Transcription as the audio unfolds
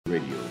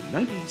Radio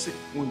 96.9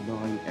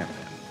 FM.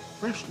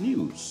 Fresh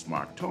news,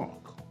 smart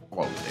talk,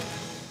 all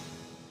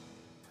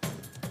day.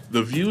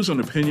 The views and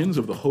opinions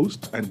of the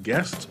hosts and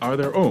guests are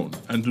their own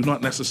and do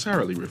not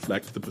necessarily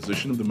reflect the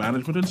position of the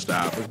management and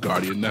staff of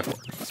Guardian Network.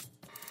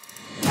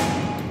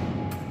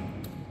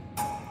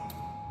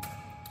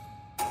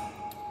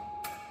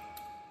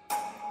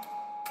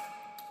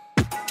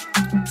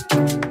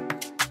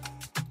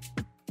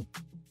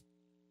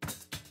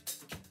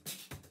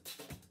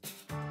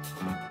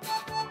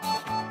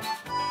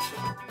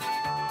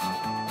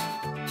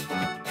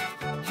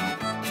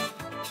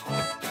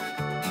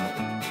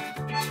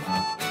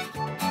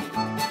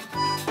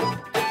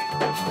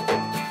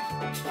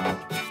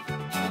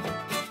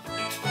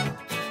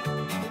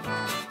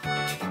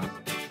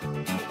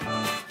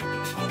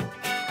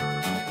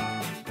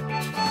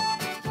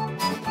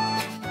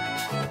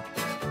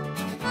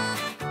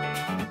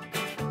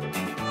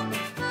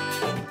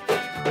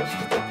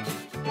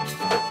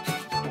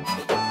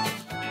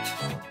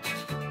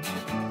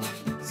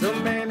 So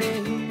many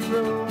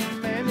heroes,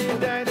 many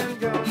died and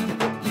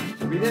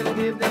gone. We didn't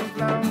give them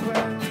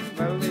flowers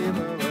while they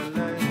were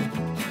alive.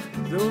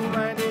 So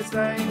I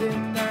decided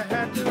I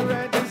had to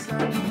write a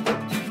song.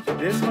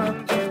 This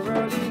one for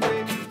Rolling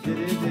Way, did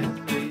it this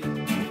way.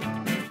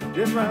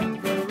 This one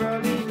for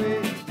Rolling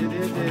Way, did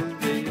it this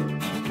way.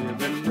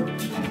 Driven no,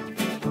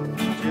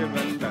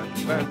 driven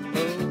bad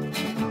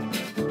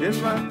no. This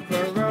one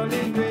for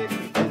Rolling Way,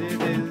 did it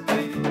this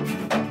way.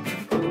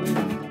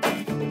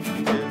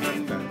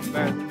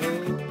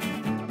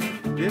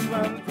 This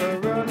one for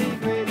rolling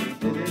great, he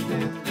did it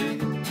this way.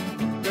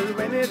 Cause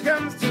when it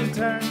comes to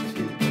turn,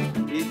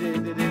 he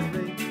did it this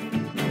way.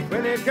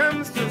 When it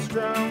comes to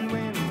strong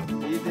wind,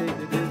 he did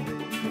it this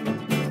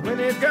way. When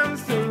it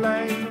comes to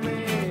light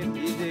wind,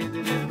 he did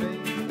it this way.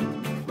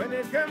 When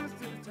it comes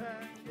to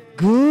turn.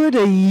 Good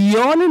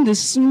yawning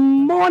this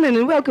morning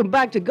and welcome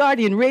back to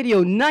Guardian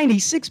Radio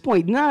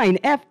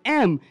 96.9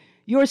 FM,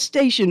 your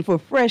station for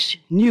fresh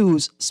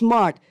news,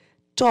 smart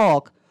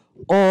talk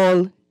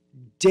all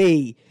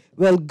day.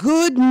 Well,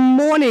 good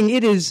morning.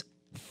 It is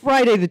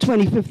Friday, the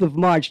 25th of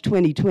March,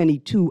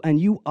 2022, and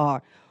you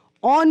are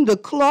on the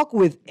clock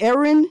with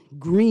Erin,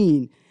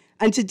 Greene.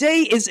 And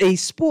today is a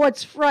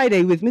Sports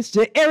Friday with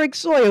Mr. Eric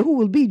Sawyer, who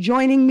will be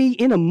joining me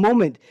in a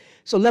moment.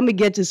 So let me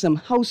get to some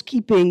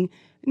housekeeping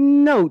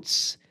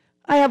notes.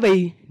 I have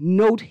a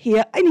note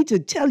here. I need to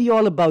tell you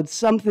all about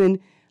something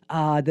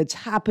that's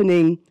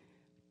happening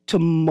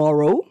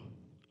tomorrow.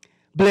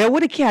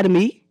 Blairwood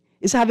Academy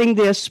is having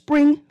their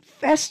spring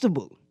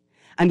festival.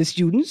 And the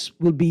students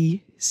will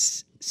be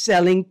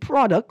selling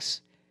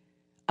products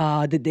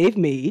that they've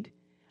made,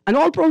 and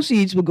all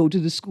proceeds will go to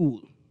the school.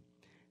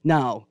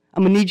 Now,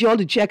 I'm going to need you all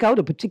to check out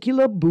a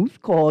particular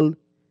booth called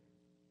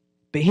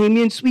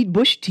Bahamian Sweet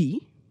Bush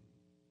Tea,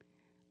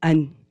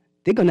 and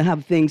they're going to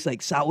have things like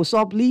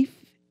soursop leaf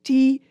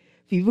tea,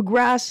 fever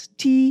grass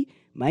tea,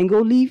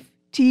 mango leaf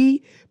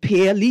tea,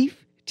 pear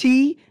leaf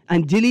tea,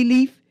 and dilly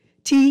leaf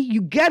tea. You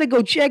got to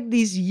go check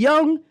these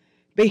young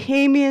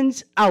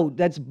Bahamians out.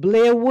 That's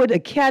Blairwood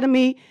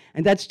Academy,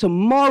 and that's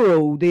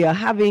tomorrow. They are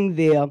having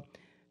their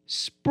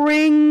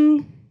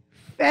spring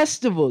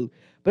festival.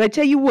 But I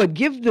tell you what,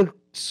 give the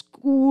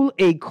school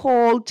a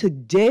call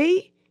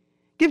today.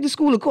 Give the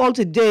school a call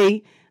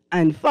today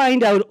and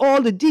find out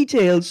all the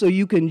details so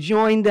you can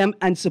join them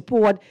and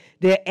support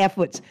their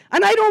efforts.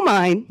 And I don't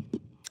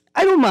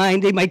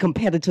mind, they my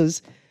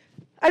competitors.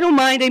 I don't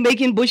mind they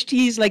making bush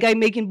teas like I'm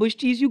making bush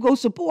teas. You go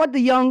support the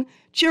young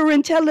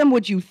children. Tell them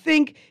what you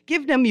think.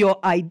 Give them your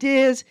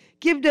ideas.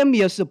 Give them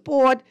your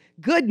support.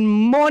 Good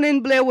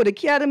morning, Blairwood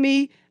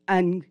Academy,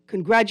 and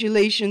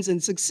congratulations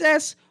and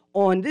success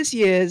on this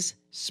year's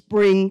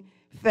Spring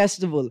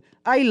Festival.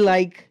 I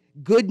like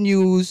good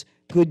news,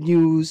 good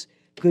news,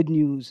 good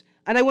news.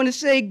 And I want to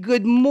say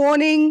good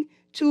morning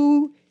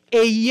to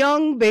a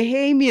young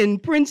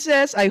Bahamian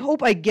princess. I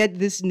hope I get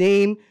this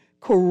name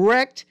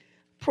correct.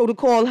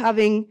 Protocol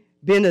having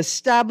been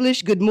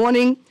established. Good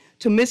morning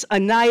to Miss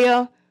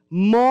Anaya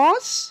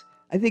Moss.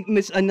 I think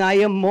Miss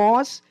Anaya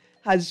Moss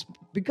has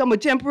become a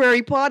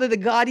temporary part of the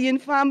Guardian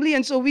family.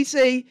 And so we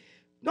say,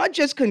 not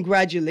just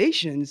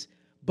congratulations,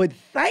 but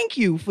thank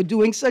you for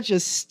doing such a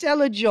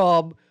stellar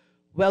job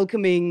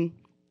welcoming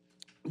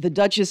the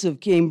Duchess of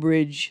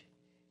Cambridge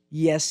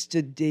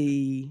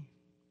yesterday.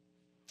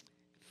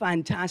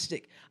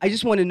 Fantastic. I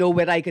just want to know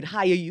whether I could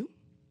hire you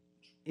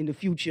in the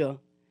future.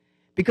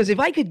 Because if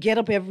I could get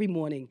up every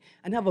morning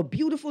and have a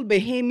beautiful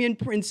Bahamian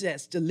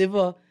princess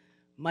deliver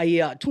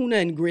my tuna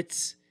and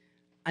grits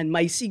and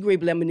my sea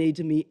grape lemonade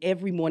to me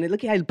every morning,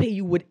 look, I'll pay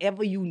you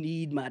whatever you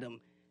need, madam.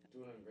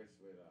 Tuna and grits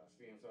with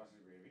steamed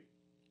sausage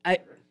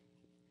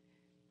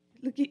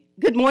gravy.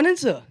 Good morning,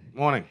 sir.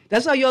 Morning.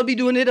 That's how y'all be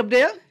doing it up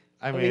there?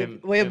 I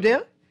mean, way up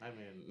there? I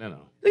mean, no.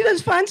 Look,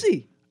 that's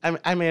fancy.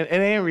 I mean, it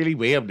ain't really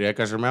way up there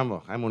because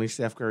remember, I'm only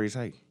Steph Curry's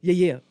height.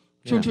 Yeah.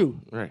 True.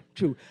 Right.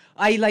 True.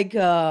 I like,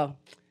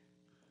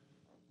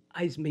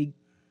 I make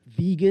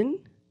vegan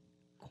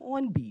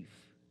corned beef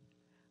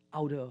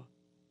out of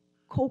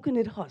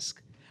coconut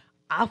husk.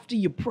 After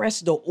you press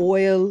the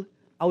oil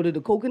out of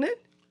the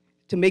coconut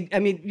to make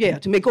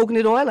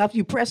coconut oil. After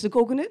you press the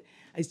coconut,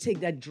 I take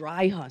that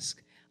dry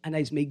husk and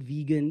I make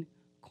vegan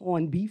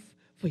corned beef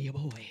for your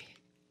boy.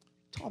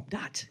 Top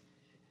that.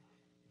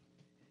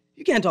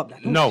 You can't top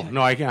that. No,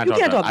 I can't You top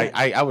can't that. top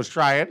that. I was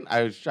trying.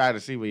 I was trying to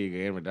see where you're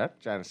going with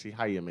that. Trying to see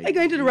how you make I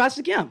going to the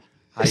Rasta camp.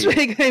 That's where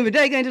I going with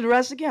that. I going to the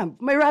Rasta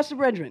camp. My Rasta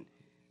brethren,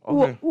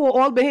 Okay. who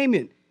are all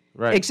Bahamian,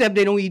 Right. except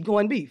they don't eat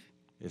corned beef.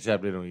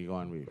 Except they don't eat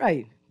corned beef.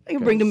 Right. I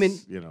can bring them in.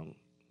 You know,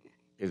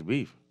 it's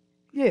beef.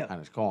 Yeah. And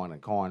it's corn,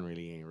 and corn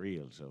really ain't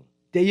real, so.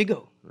 There you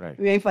go. Right.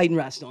 We ain't fighting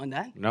Rasta on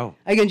that. No.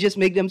 I can just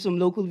make them some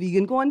local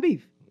vegan corned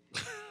beef.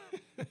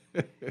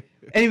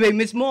 Anyway,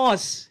 Miss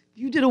Moss,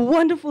 you did a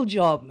wonderful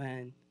job,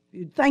 man.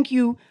 Thank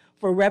you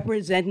for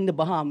representing the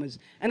Bahamas.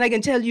 And I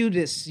can tell you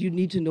this, you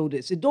need to know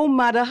this. It don't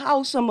matter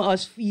how some of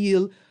us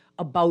feel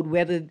about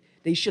whether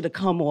they should have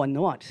come or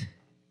not.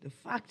 The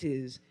fact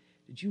is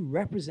that you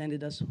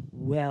represented us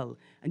well.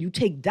 And you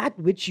take that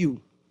with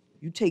you.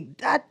 You take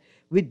that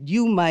with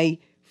you, my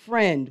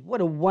friend.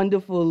 What a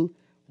wonderful,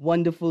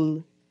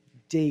 wonderful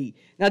day.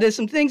 Now, there's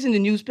some things in the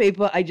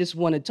newspaper I just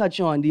want to touch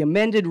on. The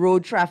amended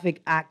Road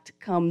Traffic Act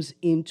comes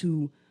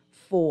into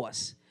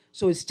force.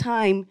 So it's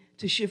time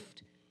to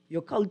shift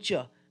your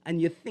culture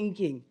and your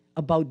thinking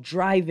about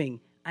driving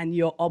and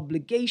your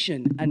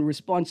obligation and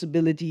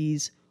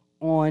responsibilities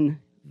on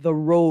the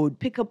road.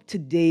 Pick up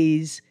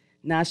today's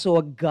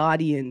Nassau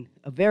Guardian,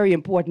 a very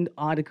important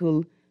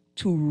article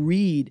to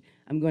read.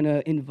 I'm going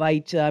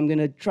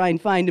to try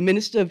and find the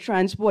Minister of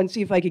Transport and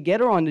see if I could get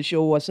her on the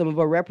show or some of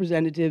our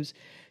representatives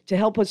to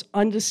help us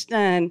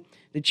understand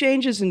the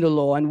changes in the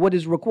law and what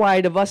is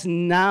required of us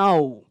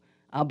now.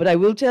 But I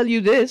will tell you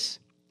this.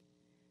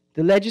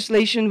 The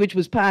legislation which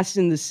was passed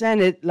in the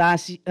Senate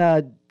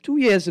 2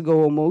 years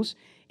ago almost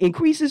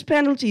increases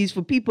penalties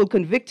for people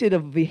convicted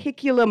of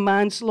vehicular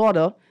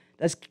manslaughter,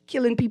 that's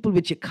killing people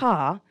with your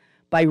car,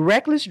 by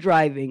reckless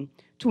driving,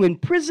 to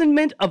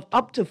imprisonment of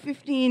up to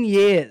 15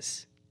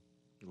 years.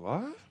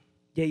 What?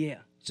 Yeah.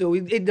 So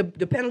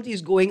the penalty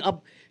is going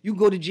up. You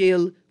go to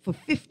jail for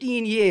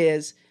 15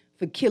 years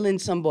for killing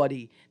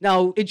somebody.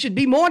 Now, it should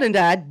be more than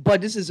that,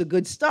 but this is a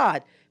good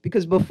start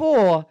because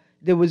before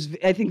there was,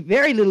 I think,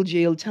 very little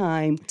jail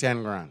time.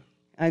 10 grand.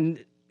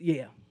 And,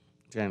 yeah.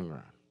 10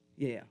 grand.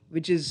 Yeah,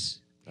 which is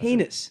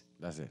heinous.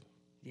 That's it.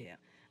 Yeah.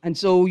 And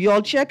so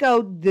y'all check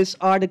out this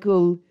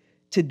article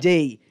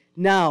today.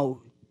 Now,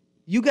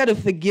 you got to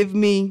forgive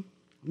me,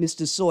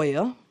 Mr.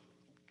 Sawyer.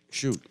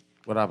 Shoot.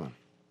 What happened?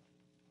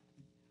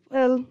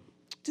 Well,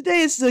 today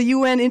is the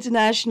UN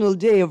International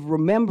Day of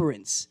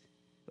Remembrance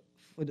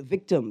for the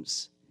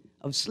victims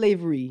of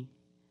slavery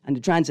and the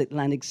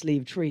transatlantic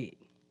slave trade.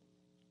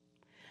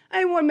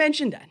 I want to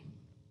mention that.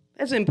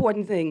 That's an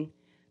important thing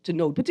to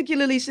note,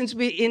 particularly since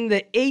we're in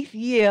the 8th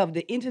year of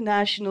the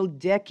International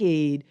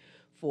Decade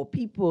for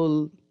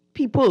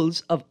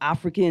peoples of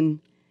African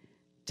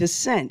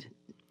descent.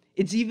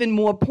 It's even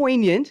more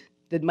poignant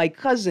that my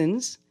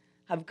cousins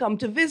have come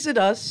to visit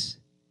us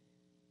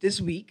this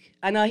week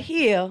and are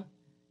here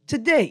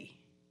today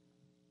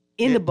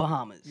in the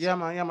Bahamas. Yeah,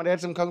 man. They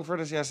had some kung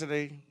fritters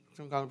yesterday.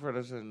 Some kung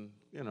fritters and,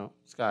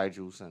 sky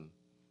juice and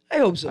I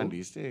hope so. and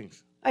these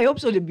things. I hope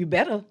so. They'd be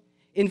better.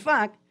 In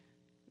fact,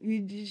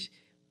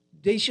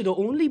 they should have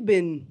only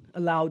been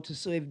allowed to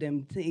serve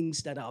them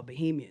things that are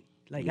Bahamian.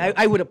 Like,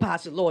 I would have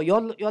passed a law.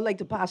 Y'all like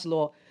to pass a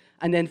law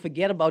and then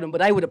forget about them,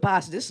 but I would have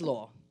passed this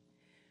law.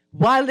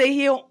 While they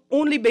hear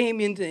only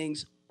Bahamian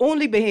things,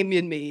 only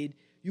Bahamian made,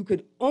 you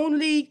could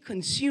only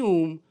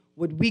consume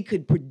what we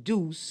could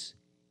produce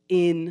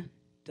in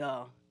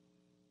the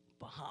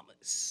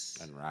Bahamas.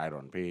 And ride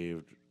on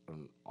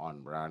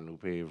brand new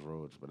paved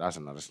roads. But that's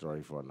another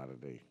story for another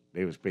day.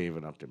 They was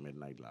paving up to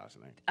midnight last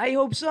night. I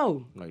hope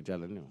so. Like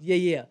telling you.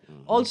 Yeah.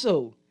 Mm-hmm.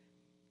 Also,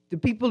 the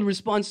people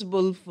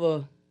responsible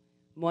for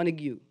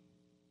Montague.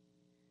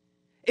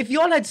 If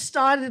y'all had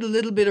started a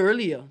little bit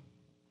earlier,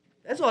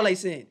 that's all I'm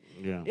saying.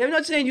 Yeah. I'm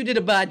not saying you did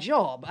a bad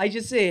job. I'm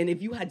just saying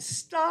if you had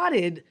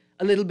started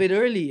a little bit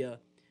earlier,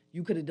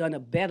 you could have done a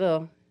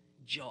better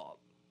job.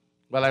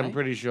 Well, I'm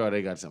pretty sure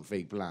they got some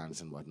fake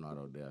plants and whatnot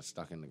out there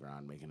stuck in the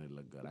ground making it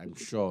look good. I'm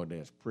sure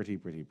there's pretty.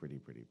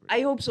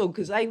 I hope so,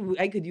 because I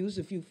could use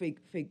a few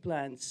fake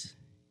plants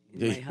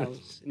in my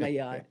house, in my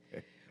yard.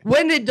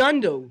 When they're done,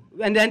 though,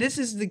 and then this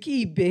is the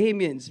key,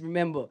 Bahamians,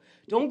 remember,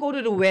 don't go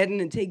to the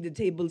wedding and take the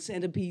table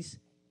centerpiece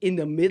in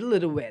the middle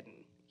of the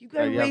wedding. You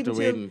got to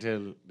wait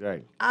until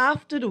right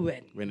after the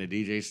wedding. When the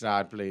DJ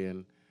start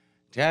playing,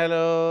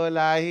 Hello,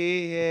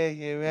 Lahi,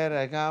 you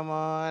better come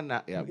on.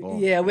 Now. Yeah, boom.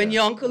 Yeah, when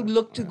your uncle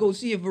looked to go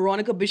see if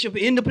Veronica Bishop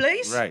in the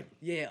place. Right.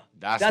 Yeah.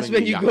 That's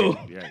when you go.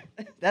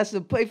 Right. That's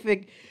the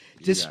perfect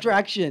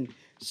distraction.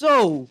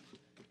 So,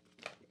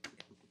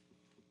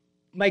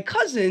 my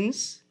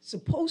cousin's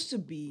supposed to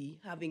be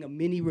having a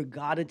mini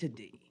regatta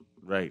today.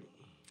 Right.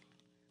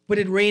 But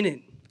it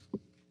raining.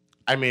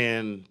 I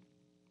mean,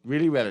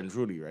 really well and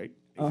truly, right?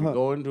 If you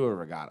go into a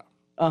regatta,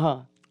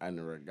 and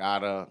the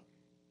regatta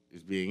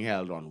is being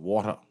held on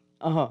water,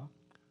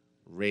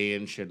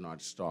 rain should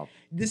not stop.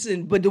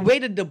 Listen, but the way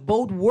that the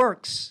boat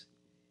works,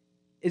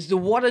 Is the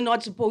water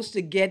not supposed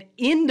to get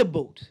in the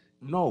boat?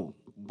 No,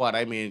 but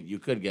I mean, you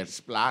could get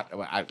splat.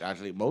 Well,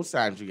 actually, most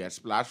times you get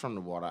splashed from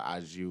the water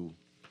as you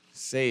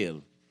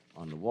sail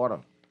on the water.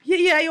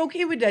 Yeah, I'm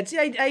okay with that. See,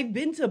 I've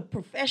been to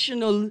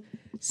professional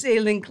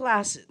sailing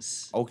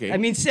classes. Okay. I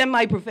mean,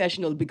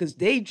 semi-professional, because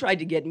they tried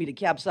to get me to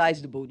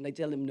capsize the boat, and I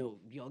tell them, no,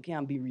 y'all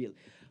can't be real.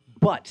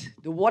 But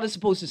the water's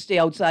supposed to stay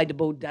outside the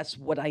boat. That's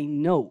what I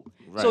know.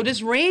 Right. So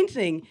this rain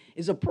thing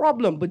is a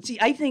problem. But see,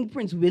 I think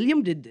Prince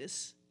William did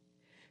this.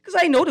 Because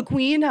I know the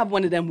Queen have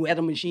one of them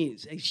weather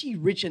machines. Like, she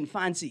rich and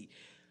fancy.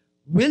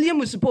 William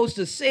was supposed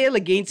to sail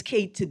against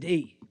Kate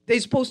today. They're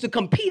supposed to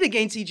compete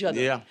against each other.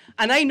 Yeah.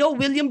 And I know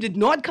William did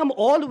not come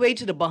all the way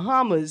to the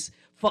Bahamas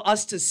for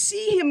us to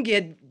see him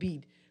get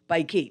beat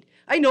by Kate.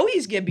 I know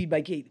he's get beat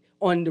by Kate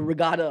on the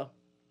regatta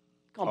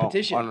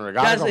competition. On the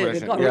regatta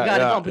competition.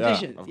 Regatta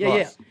competition. Of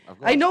course.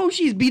 I know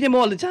she's beat him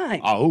all the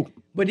time. Oh.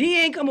 But he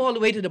ain't come all the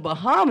way to the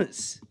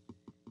Bahamas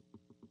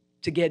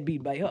to get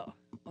beat by her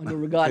on the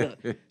regatta.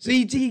 So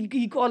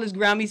he called his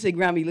Grammy, say,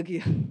 Grammy, look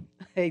here.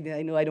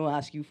 I know I don't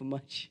ask you for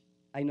much.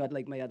 I not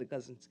like my other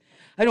cousins.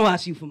 I don't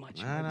ask you for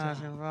much. I'm not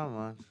asking for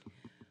much.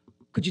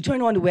 Could you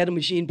turn on the weather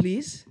machine,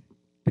 please?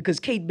 Because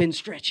Kate been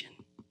stretching.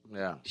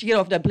 Yeah. She get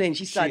off that plane,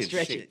 she starts in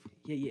stretching. shape.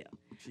 Yeah.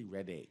 She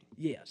ready.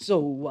 Yeah.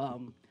 So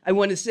I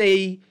want to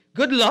say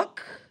good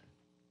luck,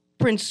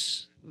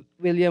 Prince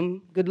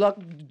William. Good luck,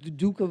 the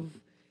Duke of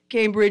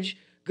Cambridge.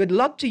 Good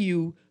luck to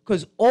you,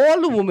 because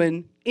all the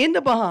women in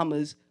the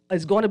Bahamas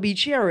is going to be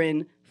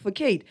cheering for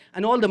Kate.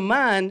 And all the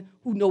man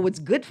who know what's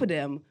good for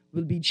them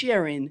will be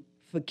cheering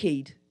for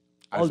Kate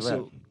As also.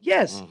 well.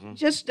 Yes.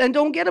 And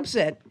don't get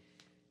upset.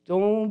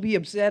 Don't be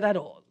upset at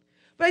all.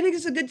 But I think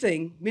it's a good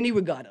thing, mini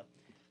regatta.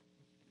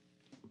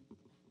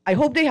 I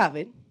hope they have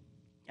it.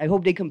 I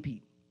hope they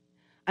compete.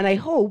 And I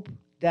hope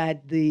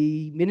that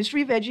the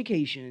Ministry of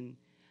Education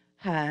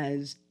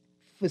has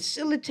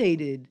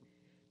facilitated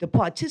the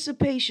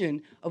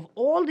participation of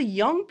all the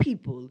young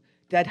people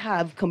that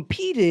have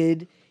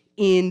competed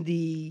in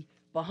the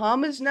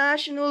Bahamas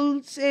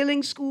National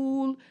Sailing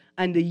School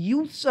and the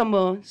Youth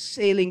Summer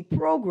Sailing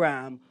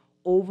Program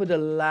over the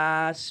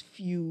last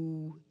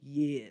few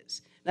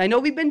years. Now, I know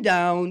we've been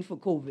down for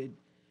COVID,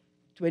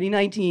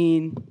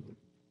 2019,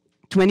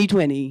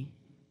 2020,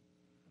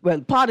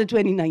 well, part of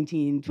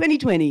 2019,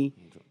 2020,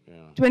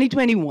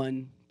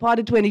 2021, part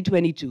of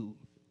 2022,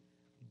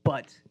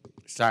 but...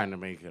 It's starting to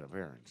make an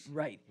appearance.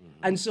 Right.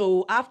 And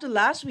so after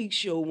last week's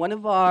show, one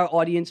of our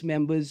audience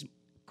members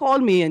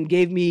called me and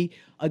gave me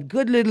a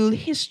good little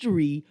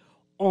history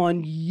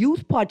on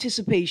youth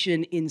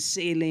participation in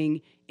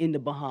sailing in the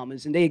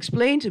Bahamas. And they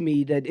explained to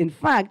me that, in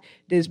fact,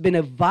 there's been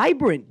a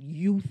vibrant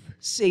youth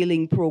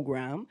sailing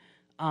program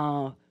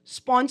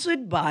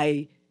sponsored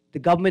by the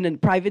government and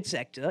private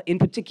sector. In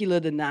particular,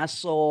 the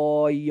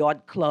Nassau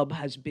Yacht Club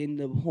has been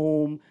the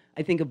home,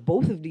 I think, of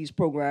both of these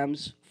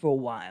programs for a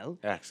while.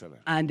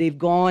 Excellent. And they've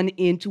gone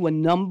into a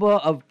number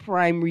of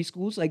primary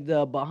schools, like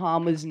the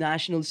Bahamas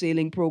National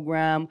Sailing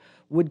Program,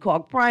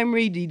 Woodcock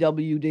Primary,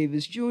 D.W.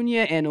 Davis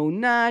Jr., N.O.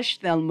 Nash,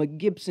 Thelma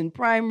Gibson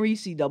Primary,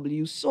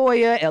 C.W.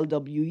 Sawyer,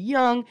 L.W.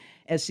 Young,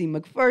 S.C.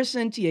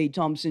 McPherson, T.A.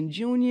 Thompson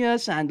Jr.,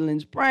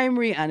 Sandilands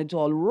Primary,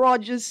 Anatole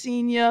Rogers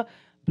Sr.,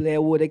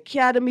 Blairwood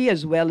Academy,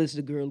 as well as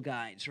the Girl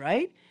Guides,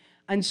 right?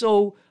 And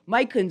so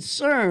my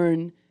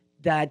concern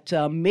that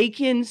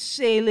making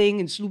sailing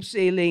and sloop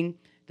sailing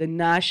the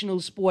national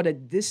sport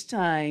at this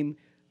time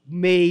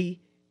may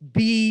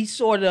be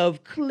sort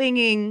of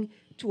clinging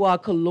to our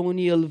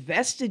colonial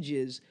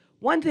vestiges.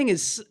 One thing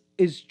is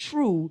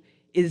true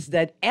is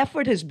that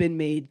effort has been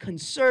made,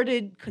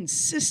 concerted,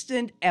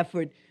 consistent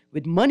effort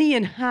with money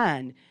in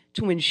hand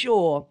to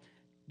ensure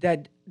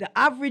that the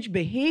average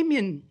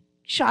Bahamian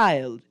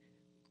child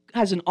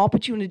has an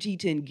opportunity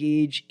to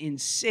engage in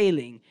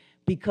sailing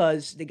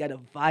because they got a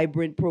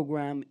vibrant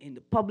program in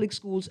the public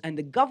schools, and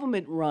the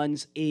government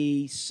runs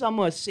a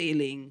summer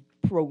sailing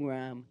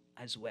program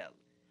as well.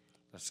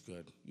 That's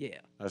good.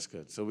 Yeah. That's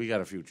good. So we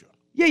got a future.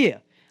 Yeah.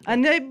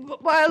 And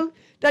while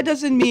that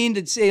doesn't mean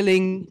that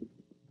sailing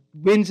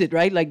wins it,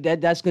 right? Like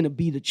that's going to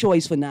be the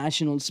choice for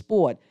national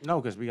sport. No,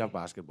 because we got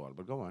basketball,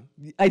 but go on.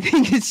 I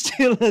think it's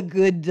still a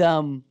good,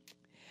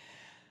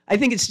 I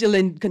think it's still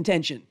in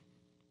contention.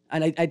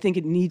 And I think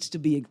it needs to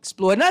be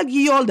explored. And I'll give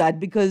you all that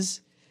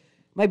because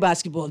my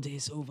basketball day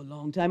is over a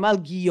long time. I'll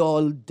give you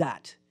all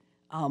that.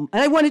 And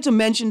I wanted to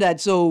mention that.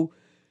 So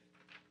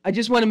I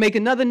just want to make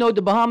another note.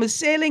 The Bahamas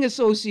Sailing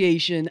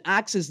Association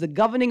acts as the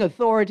governing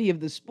authority of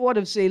the sport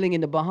of sailing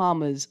in the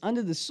Bahamas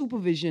under the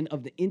supervision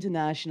of the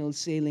International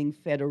Sailing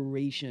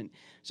Federation.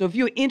 So if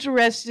you're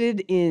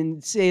interested in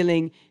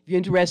sailing, if you're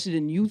interested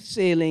in youth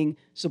sailing,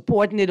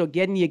 supporting it or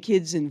getting your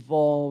kids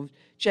involved,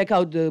 check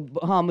out the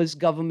Bahamas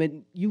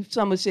Government Youth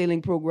Summer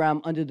Sailing Program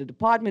under the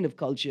Department of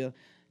Culture,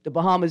 the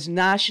Bahamas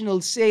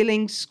National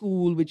Sailing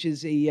School, which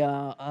is a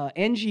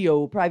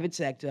NGO, private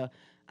sector,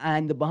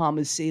 and the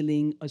Bahamas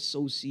Sailing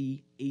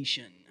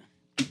Association.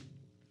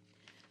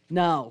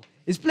 Now,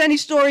 There's plenty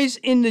stories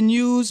in the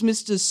news.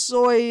 Mr.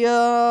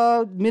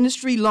 Sawyer,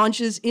 ministry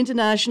launches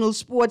International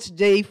Sports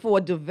Day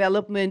for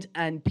Development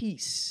and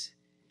Peace.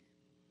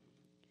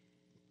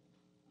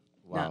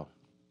 Wow. Now,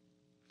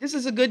 this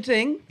is a good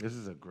thing. This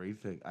is a great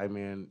thing. I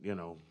mean, you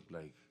know,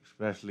 like,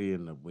 especially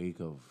in the wake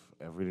of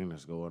everything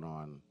that's going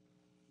on,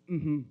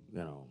 you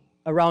know,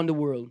 Around the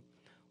world.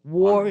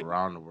 War.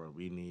 around the world,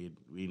 we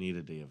need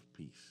a day of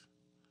peace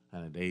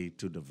and a day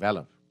to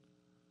develop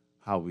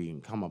how we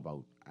can come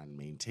about and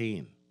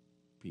maintain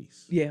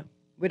peace. Yeah,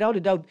 without a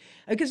doubt.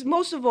 Because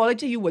most of all, I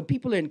tell you what,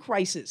 people are in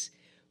crisis.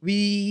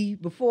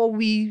 Before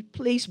we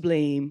place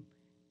blame,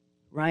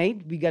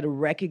 right, we got to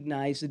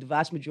recognize that the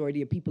vast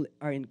majority of people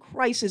are in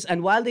crisis.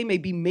 And while they may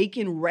be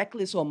making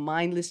reckless or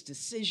mindless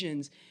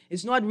decisions,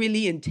 it's not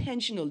really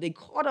intentional. They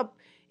caught up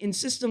in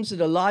systems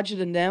that are larger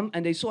than them,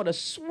 and they sort of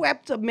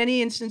swept up,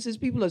 many instances,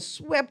 people are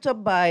swept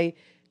up by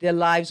their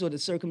lives or the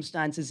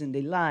circumstances in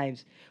their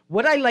lives.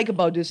 What I like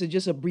about this is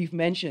just a brief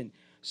mention.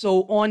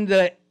 So on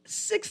the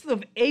 6th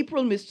of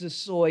April, Mr.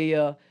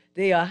 Sawyer,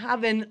 they are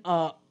having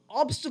an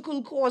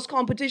obstacle course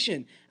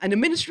competition, and the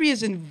ministry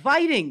is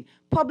inviting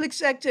public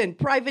sector and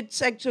private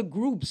sector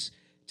groups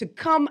to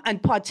come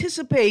and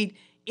participate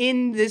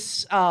in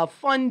this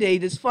fun day,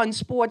 this fun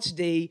sports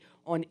day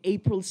on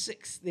April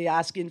 6th. They're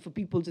asking for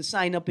people to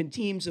sign up in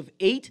teams of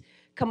 8.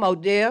 Come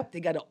out there. They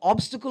got an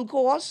obstacle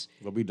course.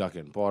 We'll be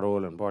ducking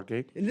pothole and pot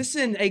cake.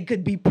 Listen, it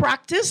could be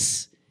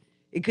practice.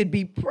 It could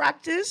be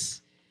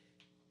practice.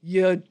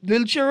 Your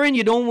little children,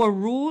 you don't want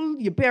rule.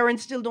 Your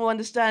parents still don't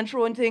understand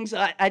throwing things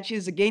at you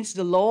is against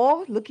the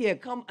law. Look here,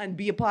 come and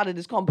be a part of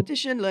this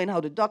competition. Learn how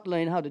to duck,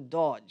 learn how to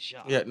dodge.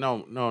 Yeah,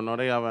 no.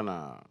 They having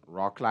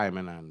rock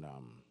climbing and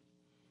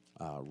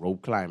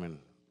rope climbing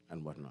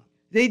and whatnot.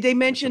 They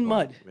mentioned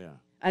mud. Yeah.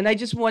 And I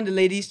just want the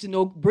ladies to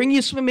know, bring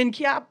your swimming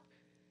cap,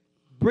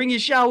 bring your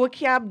shower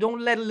cap.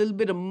 Don't let a little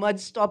bit of mud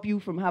stop you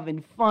from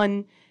having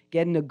fun,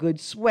 getting a good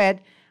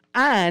sweat.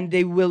 And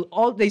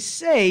they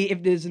say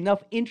if there's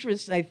enough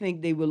interest, I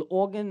think they will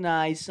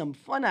organize some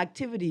fun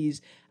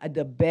activities at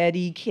the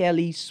Betty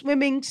Kelly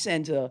Swimming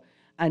Center.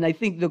 And I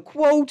think the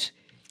quote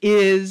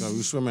is... So if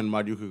you swim in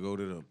mud, you could go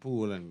to the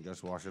pool and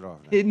just wash it off.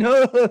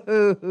 No.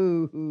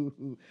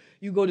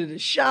 You go to the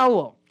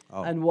shower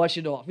and wash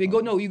it off. You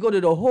go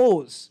to the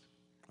hose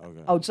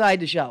outside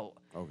the shower.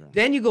 Okay.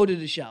 Then you go to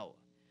the shower.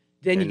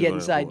 Then you get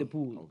inside the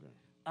pool.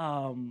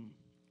 Okay.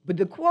 But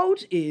the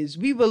quote is,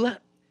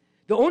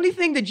 the only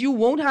thing that you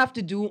won't have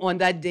to do on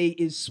that day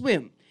is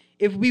swim.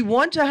 If we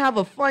want to have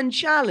a fun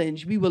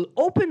challenge, we will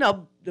open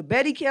up the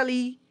Betty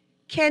Kelly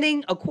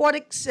Kenning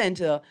Aquatic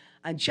Center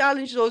and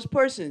challenge those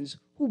persons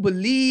who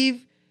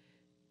believe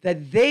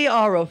that they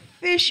are a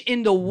fish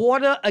in the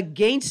water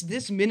against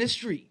this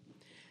ministry.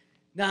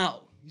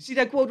 Now, you see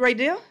that quote right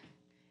there?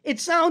 It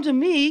sounds to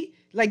me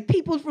like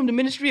people from the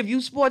Ministry of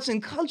Youth, Sports,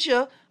 and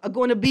Culture are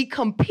going to be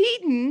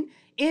competing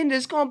in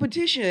this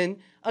competition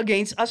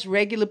against us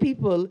regular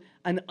people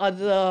and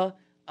other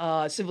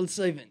civil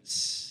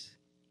servants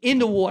in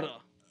the water.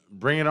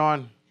 Bring it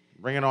on.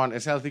 Bring it on.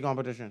 It's healthy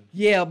competition.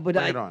 Yeah, but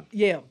Bring it on.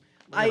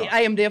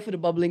 I am there for the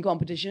bubbling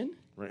competition.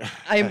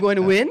 I am going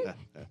to win.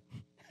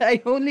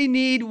 I only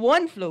need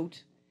one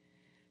float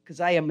because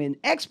I am an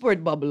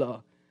expert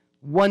bubbler.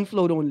 One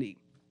float only.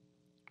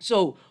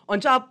 So on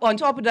top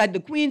of that, the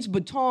Queen's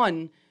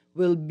Baton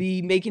will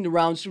be making the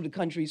rounds through the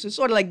country. So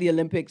sort of like the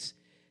Olympics.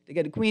 They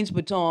get the Queen's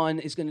Baton.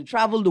 It's going to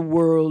travel the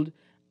world,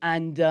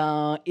 and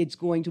it's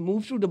going to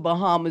move through the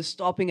Bahamas,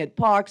 stopping at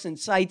parks and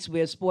sites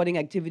where sporting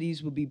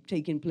activities will be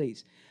taking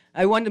place.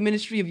 I want the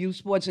Ministry of Youth,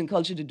 Sports, and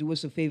Culture to do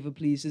us a favor,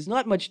 please. There's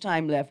not much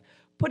time left.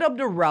 Put up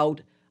the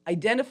route.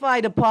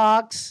 Identify the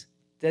parks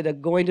that are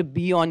going to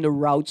be on the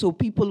route so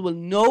people will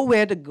know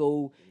where to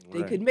go.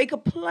 They could make a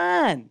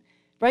plan,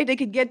 right? They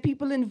could get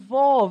people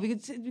involved. We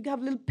could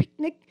have a little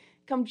picnic,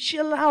 come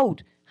chill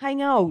out,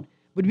 hang out.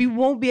 But we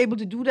won't be able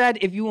to do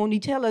that if you only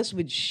tell us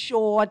with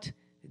short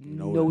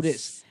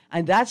notice.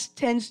 And that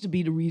tends to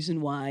be the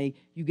reason why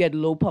you get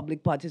low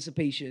public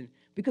participation,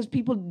 because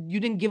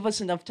you didn't give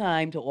us enough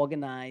time to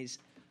organize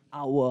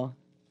our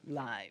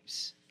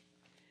lives.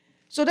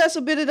 So that's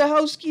a bit of the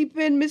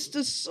housekeeping,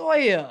 Mr.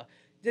 Sawyer.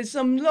 There's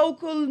some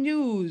local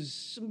news,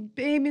 some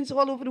payments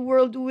all over the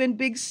world doing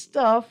big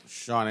stuff.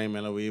 Shawnee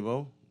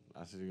Miller-Weibo,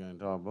 that's what you're going to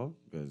talk about,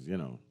 because,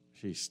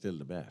 she's still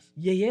the best.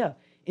 Yeah.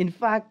 In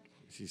fact,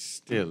 she's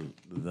still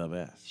the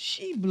best.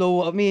 She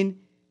blew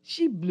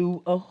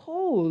a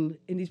hole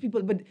in these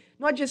people. But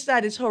not just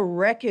that, it's her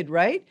record,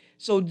 right?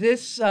 So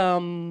this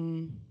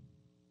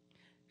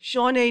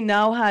Shawnee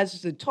now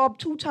has the top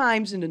 2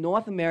 times in the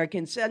North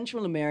American,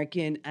 Central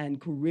American, and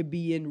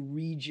Caribbean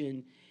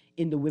region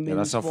in the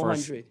women's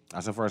 400.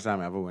 That's the first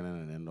time ever winning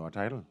an indoor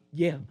title.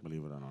 Yeah.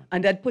 Believe it or not.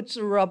 And that puts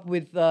her up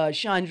with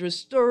Chandra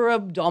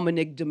Sturrup,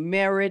 Dominic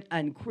Demerit,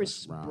 and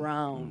Chris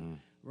Brown.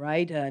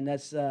 Right? And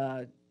that's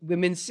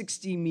women's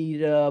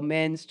 60-meter,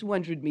 men's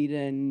 200-meter,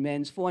 and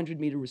men's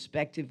 400-meter,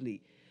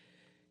 respectively.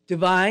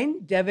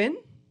 Devine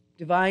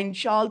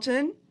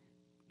Charlton.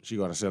 She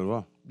got a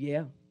silver.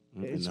 Yeah.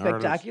 It's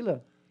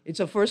spectacular. It's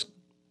her first.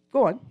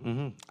 Go on.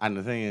 Mm-hmm. And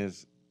the thing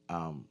is,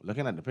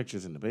 looking at the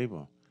pictures in the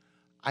paper,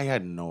 I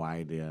had no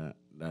idea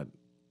that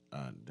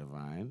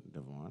Devon.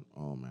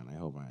 Oh man, I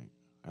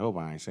hope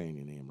I ain't saying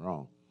your name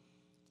wrong.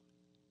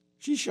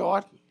 She's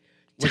short,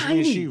 which Tiny.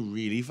 means she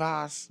really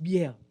fast.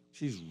 Yeah.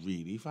 She's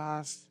really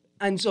fast.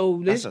 And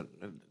so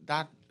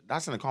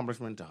That's an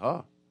accomplishment to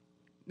her.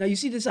 now you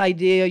see this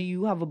idea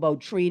you have about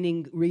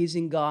training,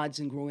 raising gods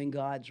and growing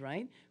gods,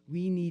 right?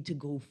 We need to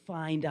go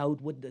find out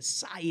what the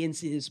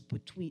science is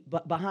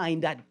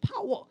behind that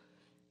power.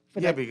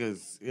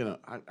 Because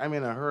I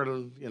mean a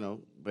hurdle,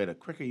 but the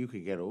quicker you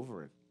can get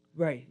over it,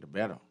 Right. the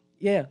better.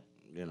 Yeah.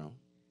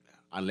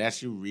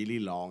 Unless you're really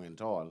long and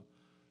tall,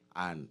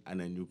 and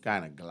then you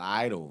kind of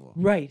glide over.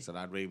 Right. So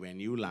that way,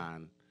 when you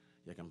land,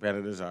 your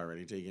competitors are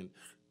already taking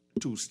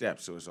 2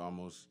 steps, so it's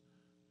almost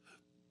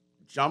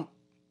jump,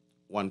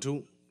 1,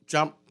 2,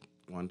 jump,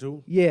 1,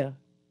 2. Yeah.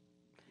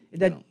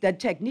 That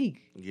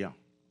technique. Yeah.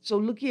 So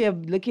look here,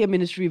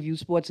 Ministry of Youth,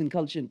 Sports and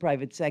Culture and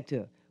private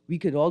sector. We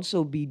could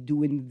also be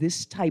doing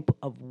this type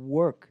of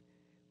work,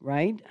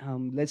 right?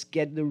 Let's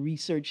get the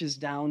researchers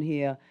down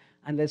here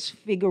and let's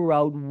figure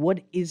out what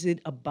is it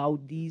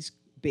about these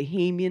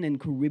Bahamian and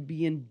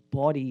Caribbean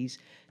bodies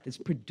that's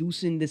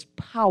producing this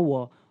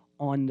power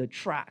on the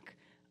track.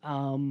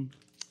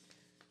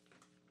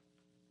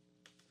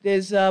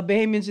 There's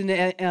Bahamians in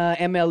the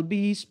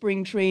MLB,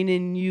 spring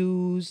training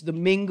news, the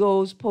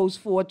Mingos, post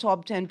 4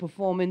 top 10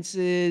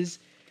 performances.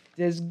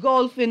 There's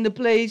golf in the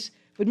place.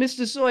 But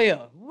Mr.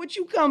 Sawyer, what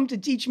you come to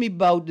teach me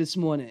about this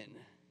morning?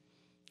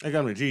 I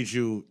come to teach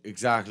you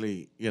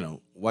exactly,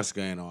 what's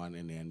going on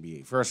in the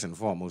NBA. First and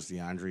foremost,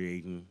 DeAndre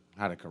Ayton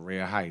had a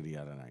career high the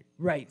other night.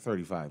 Right.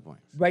 35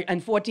 points. Right,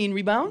 and 14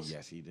 rebounds?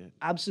 Yes, he did.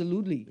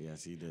 Absolutely.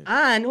 Yes, he did.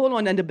 And hold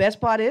on, and the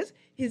best part is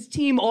his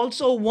team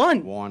also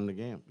won. Won the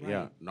game. Right.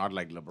 Yeah, not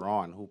like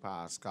LeBron, who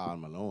passed Karl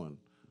Malone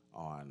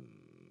on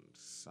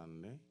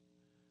Sunday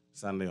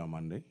or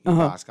Monday. He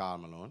passed Karl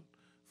Malone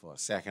for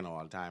second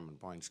all-time in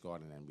points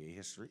scored in NBA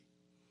history.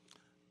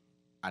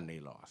 And they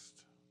lost.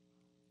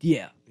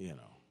 Yeah.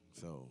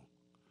 So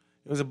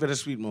it was a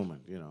bittersweet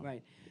moment,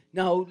 Right.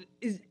 Now,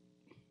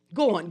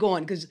 go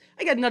on, because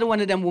I got another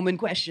one of them woman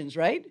questions,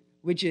 right?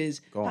 Which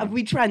is, have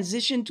we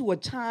transitioned to a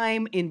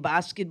time in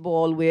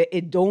basketball where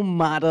it don't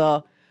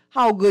matter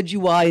how good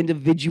you are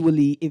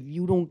individually, if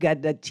you don't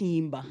get that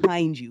team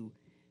behind you,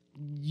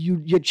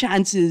 your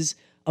chances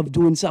of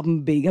doing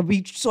something big, have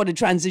we sort of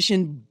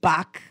transitioned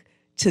back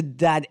to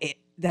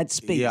that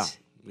space?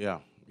 Yeah.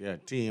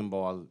 Team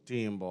ball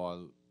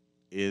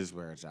is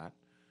where it's at.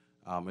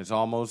 It's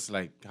almost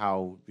like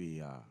how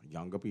the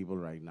younger people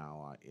right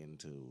now are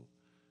into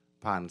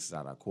pants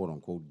that are quote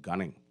unquote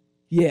gunning.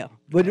 Yeah,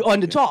 but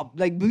on the top.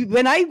 Like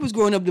when I was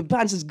growing up, the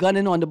pants is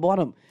gunning on the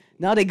bottom.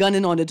 Now they're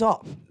gunning on the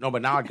top. No,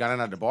 but now it's gunning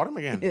at the bottom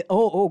again.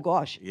 Oh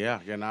gosh. Yeah,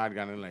 now it's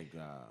gunning like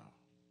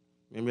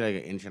maybe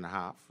like 1.5 inches,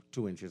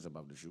 2 inches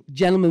above the shoe.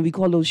 Gentlemen, we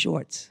call those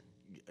shorts.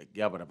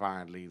 Yeah, but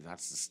apparently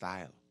that's the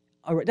style.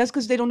 All right, that's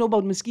because they don't know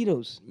about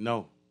mosquitoes.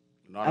 No.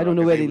 I don't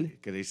know where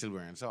because they still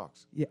wearing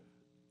socks. Yeah.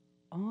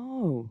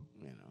 Oh.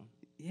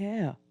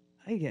 Yeah,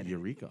 I get it.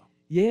 Eureka.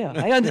 Yeah,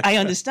 I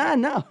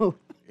understand now.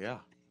 Yeah.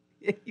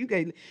 You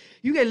guys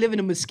live in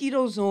a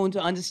mosquito zone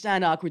to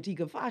understand our critique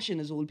of fashion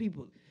as old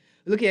people.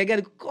 Look here, I got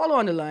a caller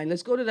on the line.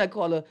 Let's go to that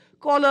caller.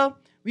 Caller,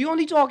 we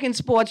only talking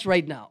sports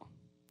right now.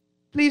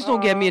 Please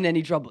don't get me in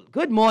any trouble.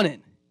 Good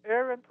morning.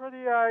 Erin,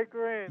 Pretty Eye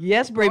Greene.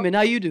 Yes, Brayman,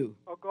 how you do?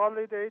 A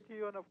godly day to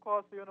you, and of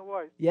course, you know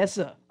voice. Yes,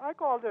 sir. I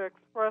called to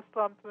express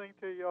something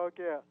to your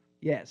guest.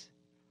 Yes.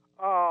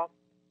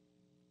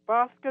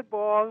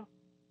 Basketball,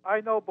 I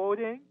know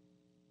boating,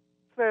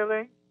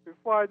 sailing,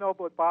 before I know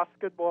about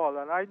basketball,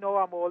 and I know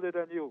I'm older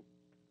than you.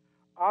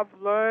 I've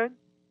learned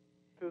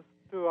to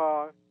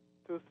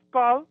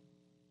scull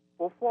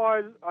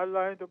before I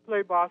learned to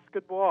play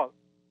basketball.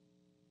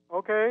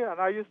 Okay, and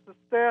I used to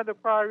stay on the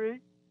prairie.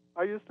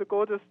 I used to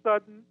go to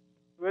Sutton,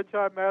 which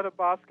I met a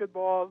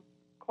basketball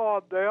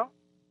court there.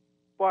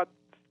 But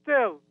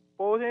still,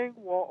 boating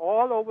were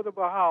all over the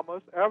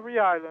Bahamas, every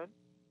island.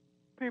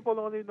 People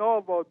only know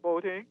about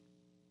boating,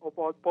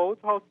 about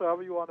boats,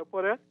 howsoever you want to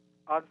put it,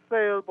 and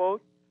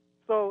sailboats.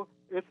 So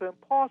it's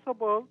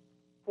impossible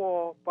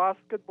for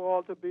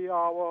basketball to be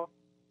our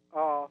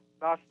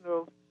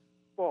national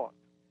sport.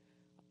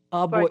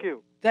 Thank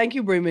you. Thank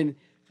you, Brayman.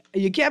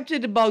 You kept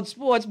it about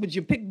sports, but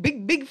you picked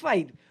big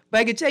fight. But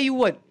I can tell you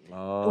what.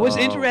 What's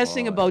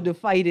interesting about the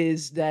fight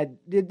is that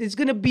there's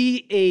going to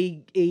be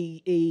a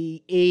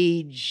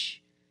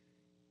age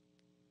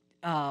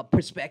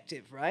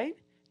perspective, right?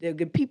 There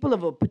are people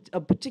of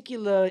a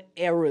particular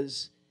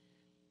eras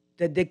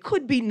that there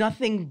could be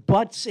nothing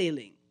but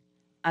sailing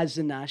as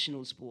a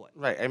national sport.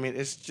 Right. I mean,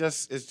 it's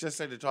just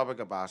like the topic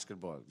of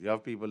basketball. You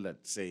have people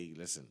that say,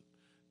 listen,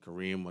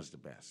 Kareem was the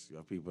best. You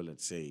have people that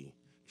say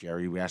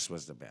Jerry West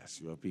was the best.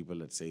 You have people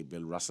that say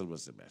Bill Russell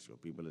was the best. You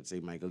have people that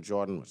say Michael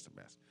Jordan was the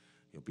best.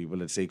 You have people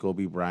that say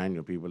Kobe Bryant. You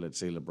have people that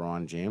say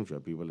LeBron James. You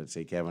have people that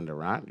say Kevin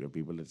Durant. You have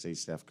people that say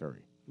Steph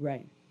Curry.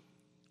 Right.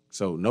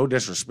 So no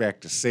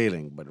disrespect to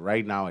sailing, but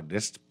right now, at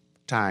this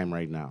time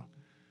right now,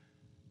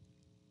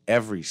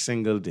 every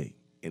single day,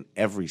 in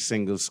every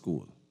single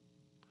school,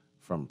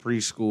 from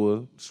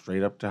preschool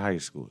straight up to high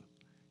school,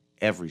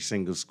 every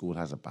single school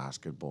has a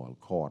basketball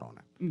court on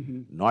it.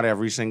 Mm-hmm. Not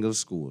every single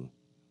school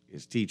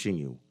is teaching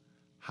you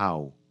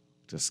how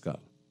to scull.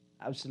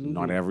 Absolutely.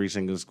 Not every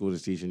single school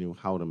is teaching you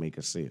how to make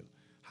a sail,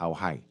 how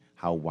high,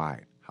 how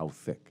wide, how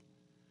thick.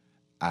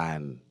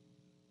 And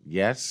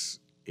yes,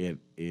 it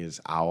is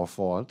our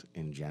fault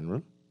in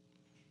general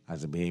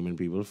as the Bahamian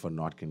people for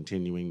not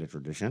continuing the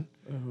tradition.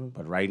 Mm-hmm.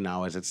 But right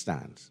now, as it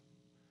stands,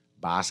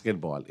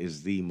 basketball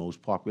is the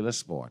most popular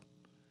sport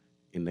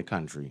in the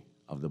country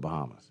of the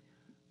Bahamas.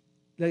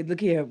 Like,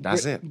 look here,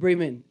 That's it.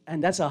 Bremen,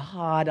 and that's a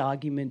hard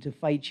argument to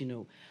fight, you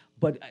know.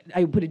 But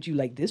I put it to you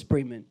like this,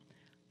 Bremen.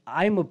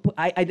 I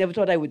never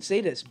thought I would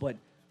say this, but,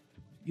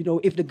 you know,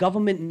 if the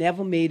government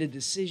never made a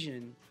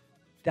decision,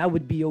 that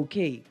would be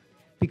okay.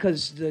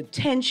 Because the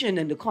tension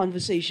and the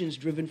conversations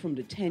driven from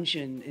the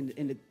tension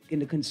in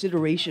the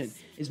consideration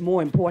is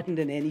more important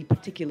than any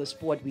particular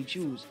sport we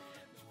choose.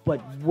 But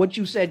what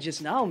you said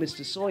just now,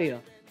 Mr. Sawyer,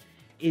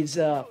 is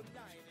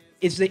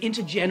the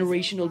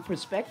intergenerational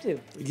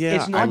perspective. Yeah,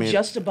 it's not I mean,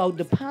 just about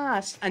the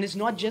past, and it's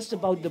not just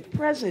about the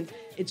present.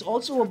 It's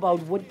also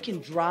about what can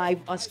drive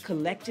us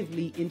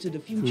collectively into the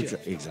future.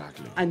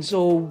 Exactly. And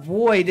so,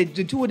 boy, the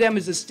two of them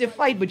is a stiff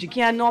fight, but you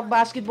can't knock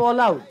basketball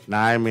out.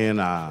 Now, I mean,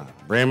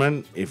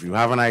 Bremen, if you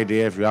have an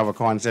idea, if you have a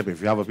concept,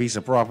 if you have a piece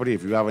of property,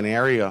 if you have an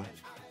area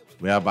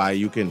whereby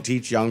you can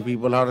teach young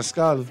people how to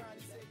scull,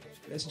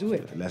 Let's do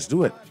it. let's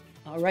do it.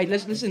 All right,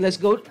 let's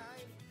go.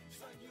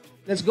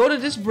 Let's go to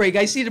this break.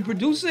 I see the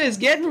producer is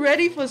getting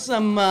ready for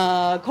some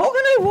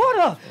coconut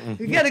water.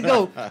 We gotta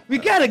go. We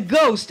gotta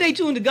go. Stay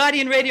tuned to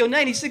Guardian Radio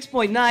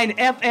 96.9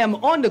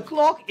 FM on the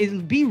clock. It'll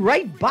be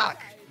right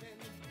back.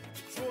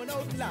 Throwing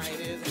out light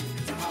is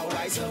how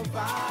I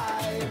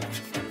survive.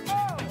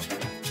 Oh,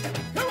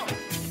 come on.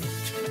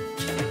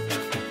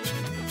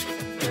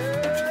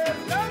 Yeah,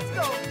 let's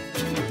go.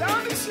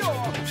 Down the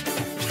shore.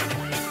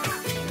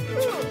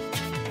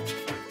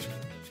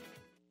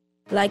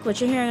 Like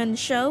what you're hearing on the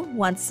show?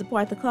 Want to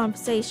support the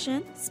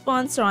conversation?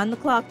 Sponsor On the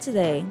Clock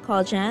today.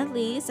 Call Janet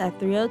Lees at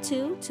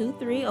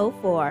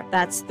 302-2304.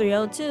 That's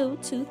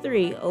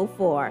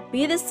 302-2304.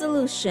 Be the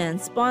solution.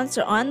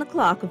 Sponsor On the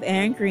Clock with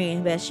Erin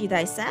Greene, where she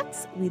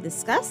dissects, we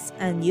discuss,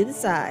 and you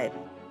decide.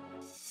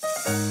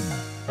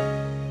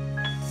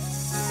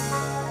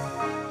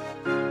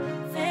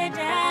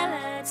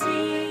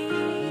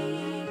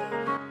 Fidelity,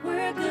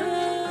 we're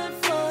good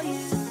for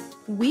you.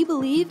 We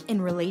believe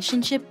in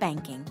relationship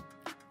banking.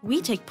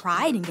 We take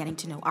pride in getting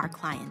to know our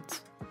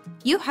clients.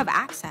 You have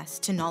access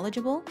to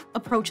knowledgeable,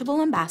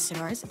 approachable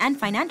ambassadors and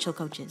financial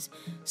coaches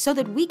so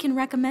that we can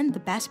recommend the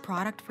best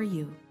product for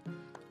you.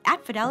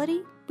 At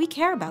Fidelity, we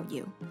care about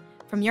you.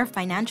 From your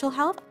financial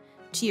health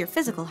to your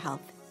physical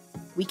health,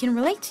 we can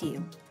relate to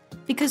you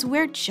because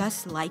we're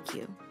just like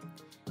you.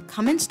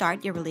 Come and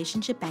start your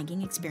relationship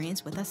banking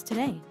experience with us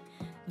today.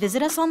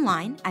 Visit us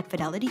online at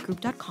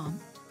fidelitygroup.com.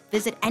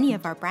 Visit any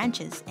of our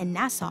branches in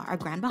Nassau or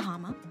Grand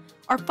Bahama,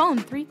 or phone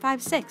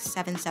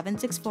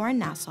 356-7764 in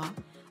Nassau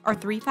or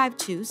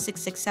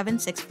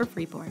 352-6676 for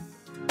Freeport.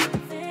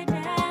 Fidelity,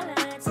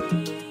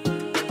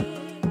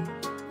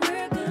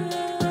 we're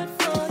good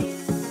for you.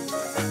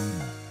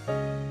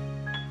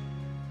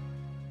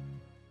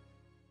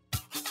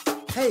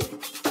 Hey,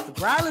 the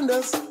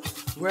Growlanders,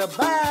 we're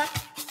back.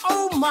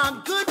 Oh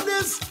my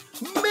goodness,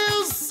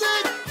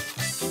 music.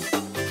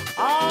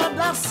 Oh,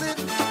 that's it.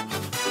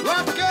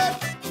 Rock it.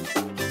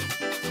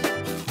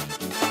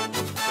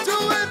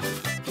 Do it.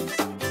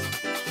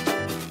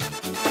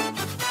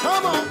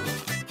 Come on.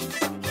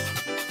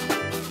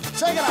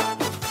 Check it out.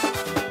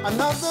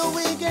 Another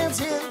weekend's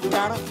here. We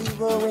got a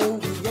fever in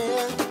the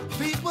air.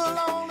 People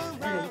all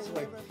around.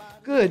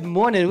 Good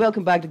morning.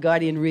 Welcome back to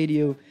Guardian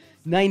Radio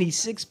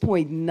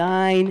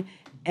 96.9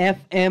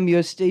 FM,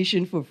 your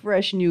station for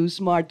fresh news,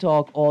 smart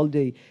talk all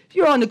day.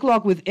 You're on the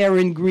clock with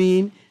Erin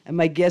Greene and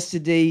my guest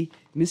today,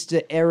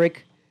 Mr.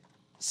 Eric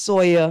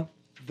Sawyer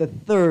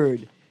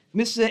III.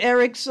 Mr.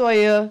 Eric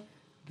Sawyer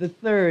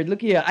III.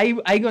 Look here,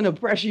 I'm going to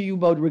pressure you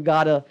about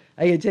regatta.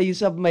 I can tell you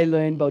something I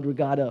learned about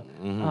regatta.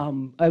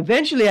 Mm-hmm.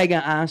 Eventually, I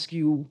can ask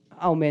you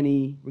how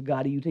many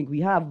regatta you think we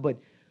have, but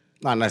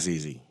Nah, that's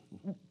easy.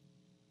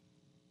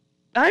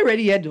 I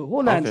already had the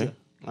whole answer.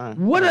 All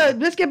right.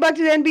 Let's get back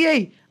to the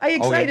NBA.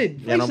 I'm excited.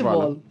 Okay. Yeah, First no of all,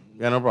 problem.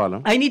 Yeah, no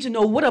problem. I need to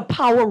know what are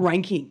power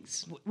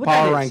rankings. What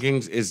Power that is.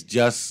 rankings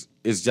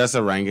is just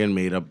a ranking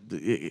made up.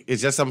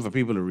 It's just something for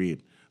people to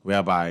read,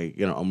 whereby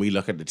and we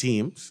look at the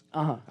teams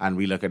and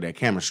we look at their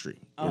chemistry.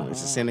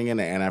 It's the same thing in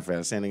the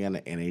NFL, same thing in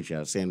the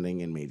NHL, same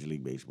thing in Major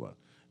League Baseball.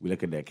 We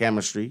look at their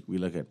chemistry. We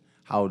look at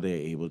how they're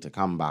able to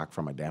come back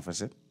from a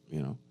deficit.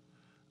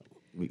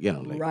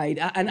 Right,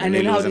 and when then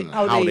they how lose they, and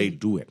how they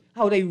do it.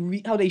 how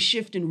they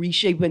shift and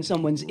reshape when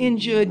someone's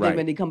injured, Right. then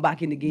when they come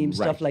back in the game,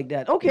 stuff Right. like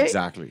that. Okay,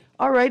 Exactly.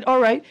 All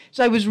right.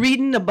 So I was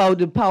reading about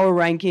the power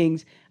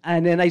rankings,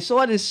 and then I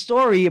saw this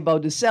story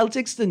about the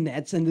Celtics, the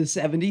Nets, and the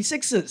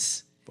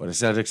 76ers. But the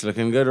Celtics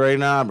looking good right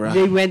now, bro.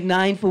 They went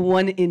 9 for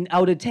 1 in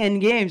out of 10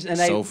 games. And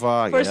So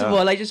far, first of yeah.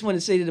 all, I just want to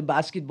say to the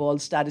basketball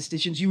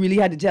statisticians, you really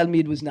had to tell me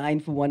it was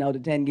 9 for 1 out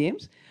of 10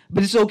 games.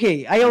 But it's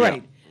okay. All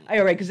right.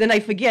 Because then I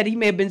forget. He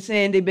may have been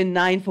saying they've been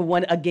 9 for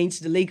 1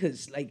 against the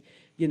Lakers. Like,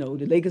 the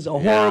Lakers are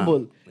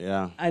horrible.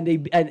 Yeah. And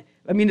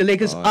the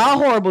Lakers are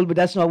horrible, but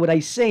that's not what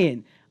I'm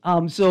saying.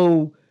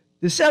 So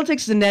the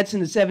Celtics, the Nets,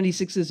 and the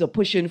 76ers are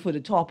pushing for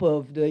the top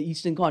of the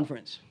Eastern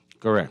Conference.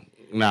 Correct.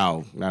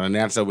 Now the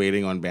Nets are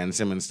waiting on Ben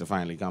Simmons to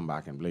finally come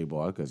back and play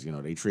ball because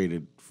they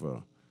traded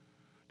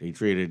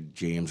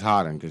James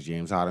Harden because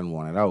James Harden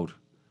wanted out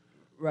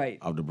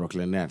of the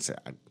Brooklyn Nets.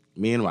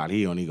 Meanwhile,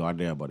 he only got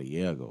there about a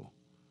year ago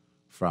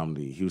from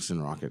the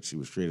Houston Rockets. He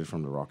was traded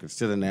from the Rockets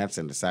to the Nets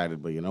and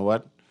decided, but you know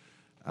what?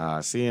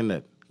 Seeing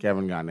that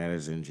Kevin Garnett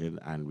is injured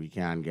and we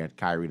can't get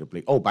Kyrie to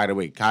play. Oh, by the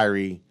way,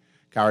 Kyrie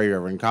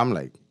Irving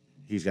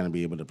he's going to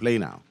be able to play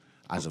now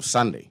as of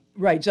Sunday.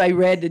 Right. So I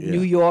read that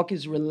New York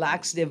has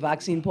relaxed their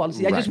vaccine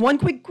policy. Right. Just one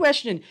quick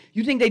question.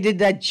 You think they did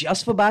that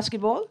just for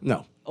basketball?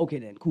 No. Okay,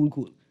 then.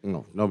 Cool.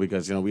 No,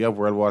 because, we have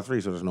World War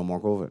III, so there's no more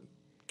COVID.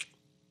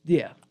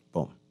 Yeah.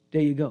 Boom.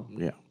 There you go.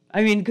 Yeah.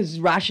 I mean, because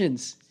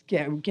rations,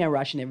 can't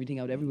ration everything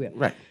out everywhere.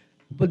 Right.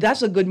 But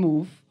that's a good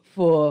move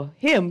for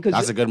him.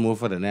 That's a good move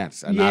for the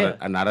Nets. And now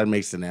that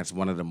makes the Nets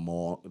one of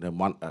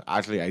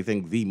actually, I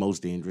think the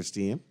most dangerous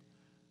team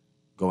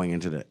going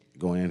into the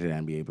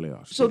NBA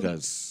playoffs. So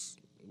because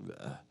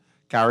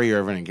Kyrie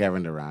Irving and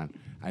Kevin Durant,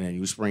 and then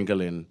you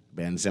sprinkle in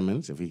Ben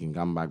Simmons if he can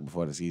come back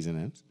before the season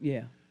ends.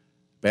 Yeah.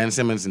 Ben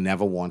Simmons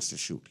never wants to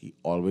shoot. He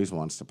always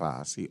wants to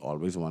pass. He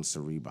always wants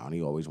to rebound.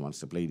 He always wants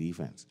to play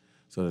defense.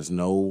 So there's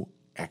no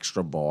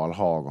extra ball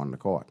hog on the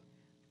court.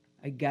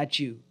 I got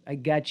you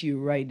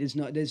right. There's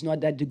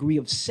not that degree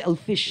of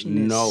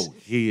selfishness. No,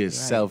 he is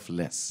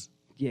selfless.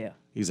 Yeah.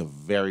 He's a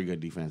very good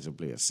defensive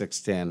player.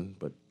 6'10",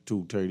 but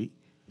 230.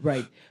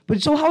 Right.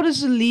 But so how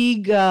does the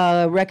league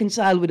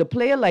reconcile with a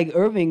player like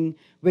Irving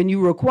when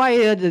you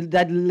require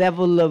that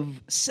level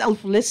of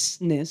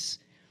selflessness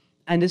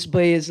and this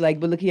player is like,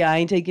 but look here, I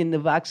ain't taking the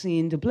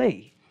vaccine to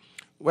play?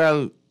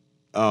 Well,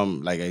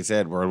 like I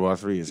said, World War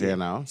III is here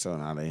now, so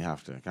now they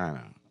have to kind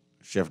of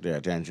shift their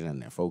attention and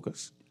their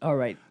focus. All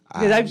right.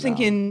 Because I'm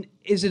thinking,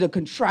 is it a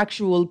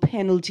contractual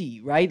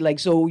penalty, right? Like,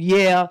 so,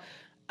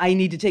 I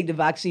need to take the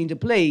vaccine to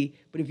play,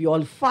 but if you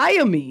all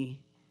fire me,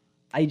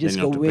 I just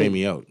then you go have to win. pay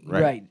me out,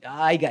 right?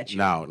 I got you.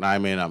 Now, I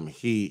mean,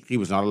 he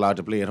was not allowed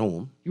to play at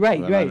home. Right,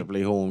 He was allowed to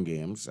play home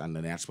games, and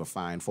the Nets were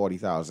fined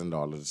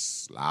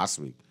 $40,000 last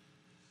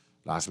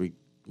week,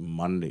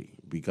 Monday,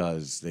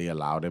 because they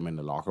allowed him in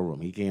the locker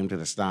room. He came to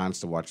the stands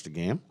to watch the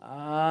game,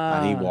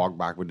 and he walked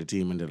back with the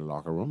team into the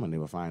locker room, and they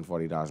were fined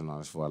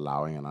 $40,000 for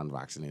allowing an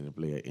unvaccinated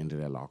player into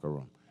their locker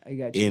room. I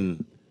got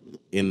you.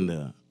 In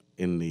the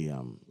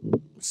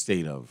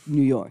state of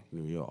New York.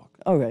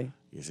 All right.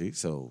 You see,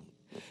 so.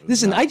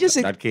 Listen,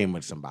 that came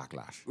with some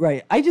backlash.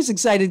 Right. I just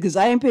excited because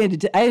I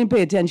didn't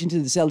pay attention to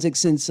the Celtics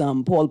since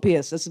Paul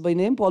Pierce. That's the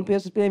name. Paul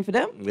Pierce is playing for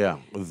them. Yeah,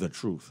 with the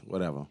truth,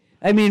 whatever.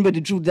 I mean, but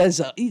the truth, that's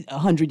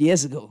 100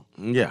 years ago.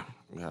 Yeah.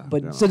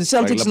 But so the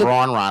Celtics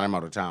LeBron ran him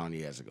out of town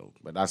years ago,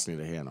 but that's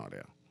neither here nor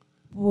there.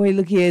 Boy,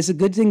 look here. It's a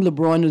good thing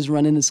LeBron was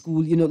running the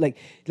school. Like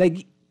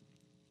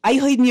I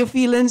hiding your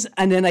feelings,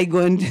 and then I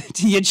go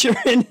into your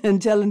children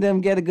and telling them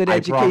get a good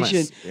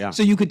education,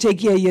 so you could take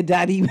care of your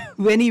daddy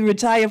when he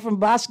retired from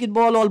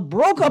basketball, all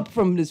broke up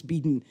from this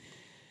beating.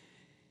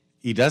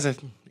 He does it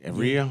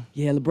every year.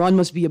 Yeah, LeBron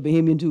must be a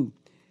Bahamian too.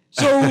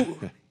 So,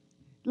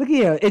 look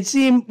here. It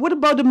seemed. What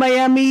about the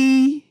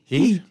Miami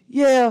Heat?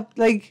 Yeah,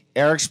 like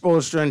Eric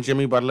Spoelstra and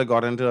Jimmy Butler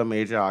got into a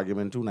major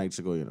argument 2 nights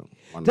ago.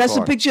 That's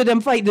the picture of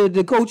them fight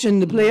the coach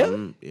and the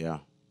player. Yeah.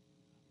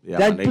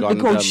 Yeah, and they got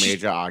into a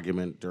major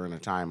argument during a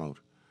timeout.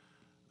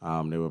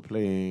 They were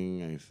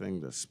playing, I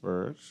think, the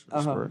Spurs.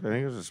 I think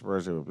it was the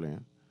Spurs they were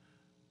playing.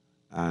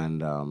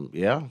 And,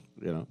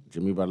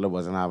 Jimmy Butler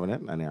wasn't having it,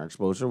 and Eric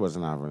Spoelstra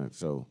wasn't having it.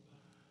 So,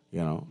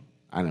 an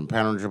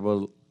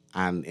impenetrable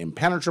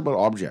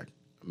object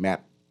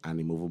met an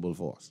immovable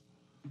force.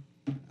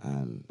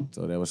 And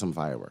so there were some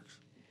fireworks.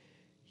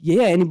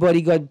 Yeah,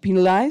 anybody got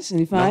penalized?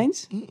 Any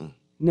fines?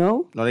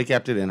 No? No, they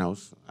kept it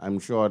in-house. I'm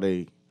sure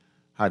they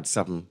had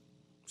something.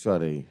 Sure,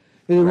 they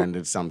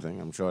rendered something.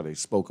 I'm sure they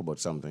spoke about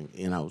something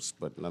in-house,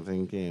 but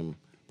nothing came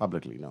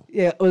publicly, no.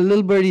 Yeah, well,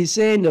 Little Birdie's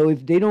saying, though,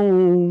 if they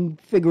don't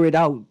figure it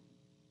out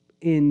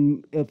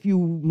in a few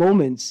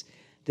moments,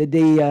 that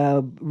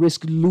they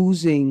risk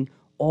losing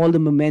all the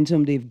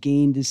momentum they've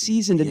gained this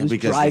season that was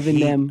driving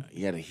them.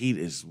 Yeah, the Heat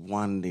is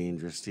one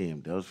dangerous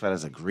team. Those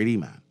fellas are gritty,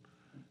 man.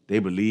 They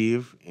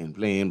believe in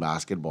playing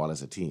basketball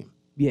as a team.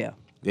 Yeah.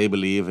 They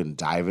believe in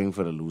diving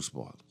for the loose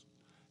balls.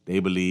 They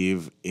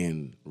believe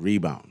in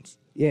rebounds.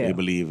 Yeah. They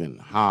believe in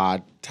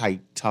hard,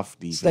 tight, tough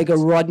defense. It's like a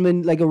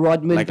Rodman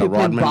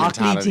Pippen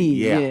Barkley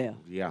team.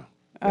 Yeah.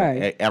 All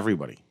right.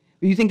 Everybody.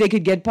 You think they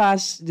could get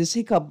past this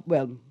hiccup?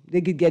 Well,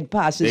 they could get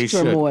past this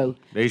turmoil.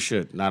 They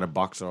should. Now, the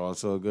Bucks are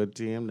also a good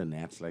team. The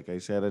Nets, like I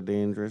said, are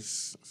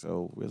dangerous.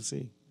 So we'll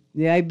see.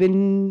 Yeah, I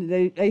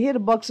hear the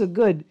Bucks are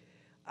good.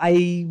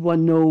 I want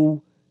to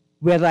know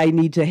whether I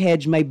need to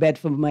hedge my bet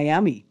for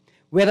Miami,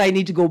 whether I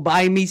need to go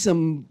buy me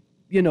some,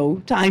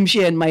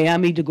 timeshare in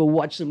Miami to go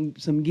watch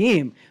some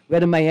game,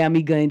 whether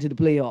Miami going to the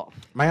playoff.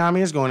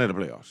 Miami is going to the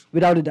playoffs.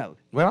 Without a doubt.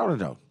 Without a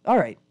doubt. All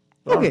right.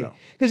 Without a Okay. doubt.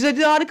 Because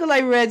the article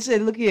I read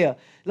said, look here,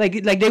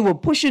 like they were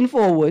pushing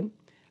forward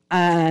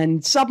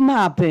and something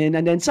happened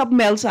and then something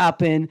else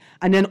happened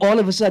and then all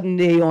of a sudden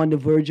they on the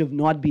verge of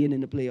not being in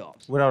the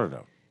playoffs. Without a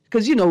doubt.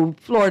 Because,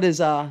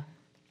 Florida's,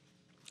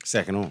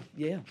 Second home.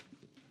 yeah,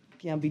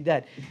 can't beat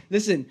that.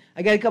 Listen,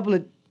 I got a couple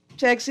of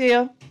texts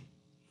here.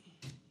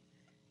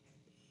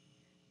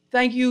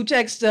 Thank you,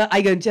 texter.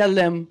 I can tell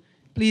them,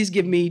 please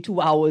give me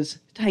 2 hours.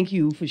 Thank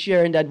you for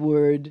sharing that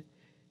word.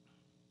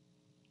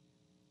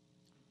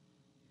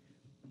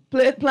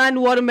 Plant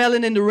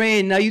watermelon in the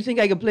rain. Now you think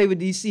I can play with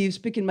these seeds?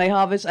 Picking my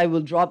harvest, I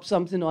will drop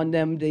something on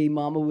them. The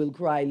mama will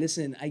cry.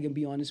 Listen, I can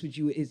be honest with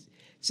you.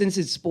 Since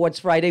it's Sports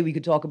Friday, we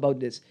could talk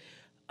about this.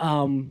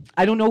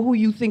 I don't know who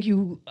you think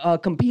you are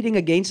competing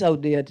against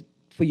out there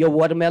for your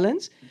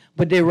watermelons,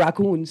 but they're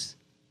raccoons.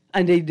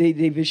 And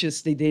they're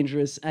vicious, they're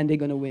dangerous, and they're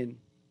going to win.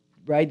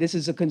 Right? This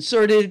is a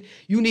concerted,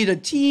 you need a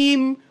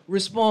team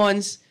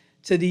response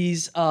to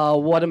these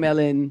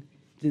watermelon.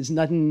 There's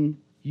nothing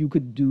you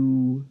could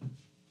do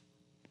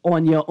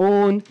on your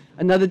own.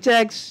 Another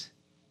text.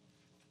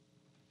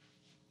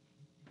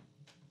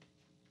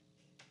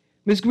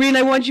 Miss Greene,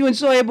 I want you and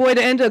Sawyer Boy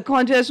to enter a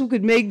contest who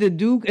could make the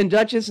Duke and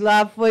Duchess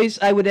laugh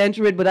first. I would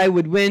enter it, but I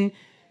would win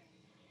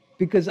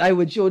because I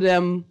would show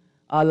them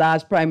our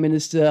last prime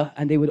minister,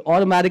 and they would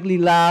automatically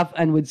laugh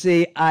and would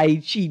say,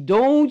 I cheat.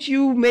 Don't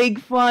you make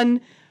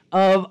fun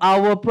of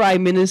our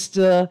prime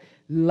minister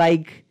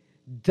like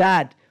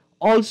that.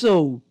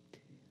 Also,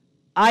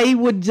 I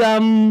would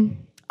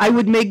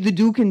make the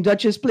Duke and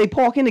Duchess play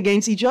parking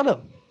against each other.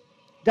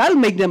 That'll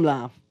make them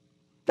laugh.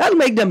 That'll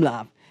make them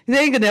laugh. They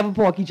ain't gonna never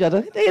park each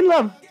other. They in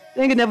love.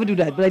 They ain't gonna never do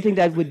that. But I think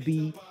that would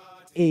be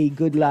a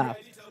good laugh.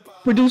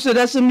 Producer,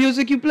 that's some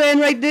music you playing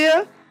right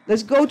there.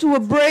 Let's go to a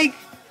break.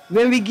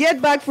 When we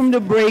get back from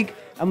the break,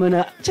 I'm going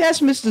to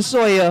test Mr.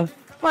 Sawyer,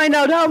 find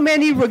out how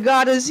many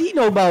regattas he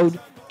know about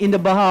in the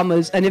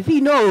Bahamas, and if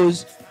he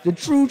knows the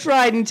true,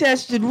 tried, and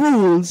tested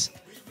rules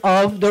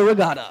of the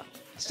regatta.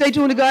 Stay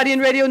tuned to Guardian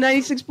Radio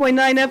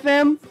 96.9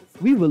 FM.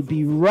 We will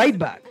be right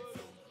back.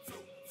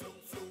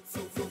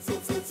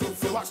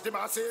 Watch the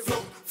masses flow,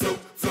 flow,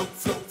 flow,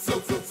 flow, flow,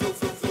 flow,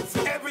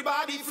 flow.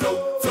 Everybody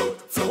flow, flow,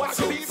 flow. Watch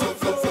the people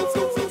flow.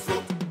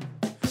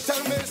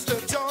 Tell Mr.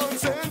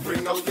 Johnson,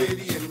 bring out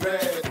lady in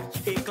red.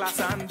 A-class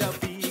and the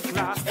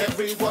B-class.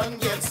 Everyone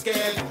gets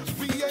scared.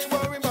 We ain't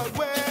worrying about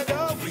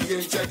weather. We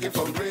ain't checking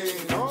for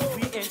rain. No.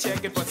 We ain't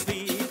checking for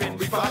sleeping.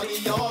 We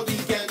party all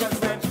weekend.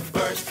 Cause when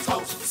Birch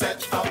House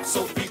set up,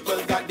 so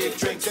people got their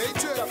drinks. They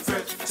drink.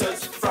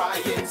 Fritters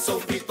frying,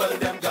 so people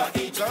them got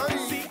eat.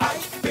 See,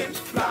 I've been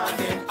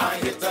planning. I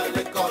hit a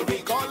lick all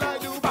week. All I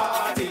do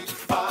party,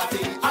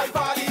 party. I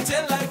party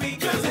till I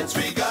weak. Cause it's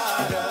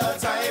regatta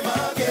time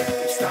again.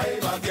 It's time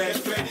again.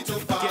 Get ready to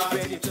party. Get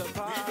ready to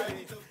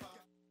party.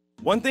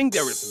 One thing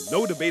there is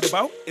no debate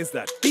about is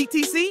that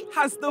BTC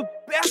has the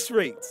best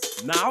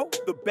rates. Now,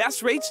 the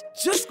best rates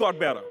just got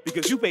better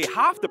because you pay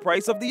half the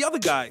price of the other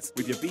guys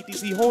with your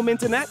BTC home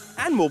internet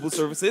and mobile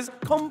services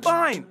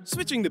combined.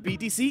 Switching to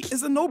BTC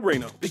is a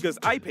no-brainer because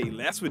I pay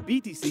less with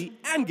BTC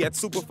and get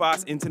super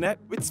fast internet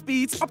with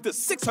speeds up to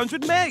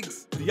 600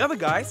 megs. The other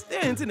guys,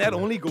 their internet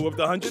only go up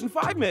to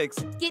 105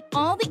 megs. Get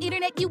all the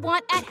internet you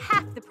want at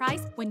half the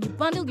price when you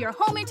bundle your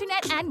home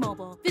internet and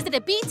mobile. Visit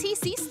a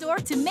BTC store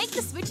to make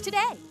the switch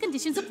today.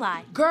 Conditions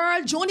apply.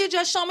 Girl, Junior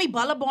just showed me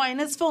Bella Boy on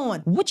his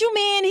phone. What you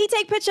mean? He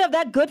take picture of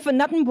that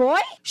good-for-nothing boy?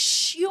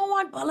 Shh, you don't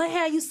want Bella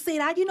here. You say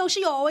that. You know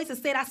she always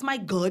say that's my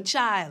good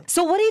child.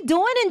 So what he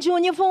doing in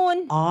Junior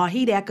phone? Oh,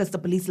 he there because the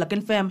police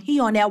looking for him. He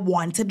on their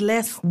wanted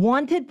list.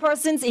 Wanted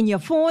persons in your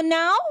phone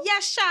now?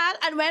 Yes, child.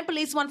 And when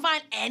police want to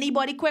find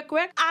anybody quick,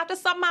 after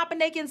something happen,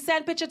 they can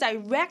send pictures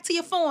direct to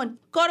your phone.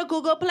 Go to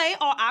Google Play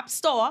or App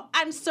Store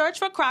and search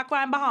for Crack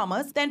Crime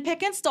Bahamas. Then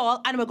pick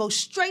install and it will go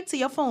straight to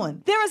your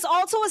phone. There is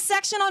also a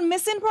section on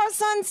missing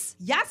persons?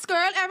 Yes,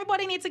 girl.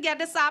 Everybody needs to get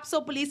this app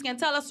so police can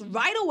tell us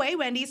right away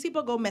when these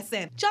people go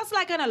missing. Just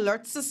like an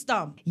alert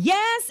system.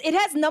 Yes, it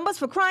has numbers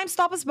for Crime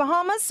Stoppers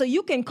Bahamas so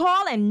you can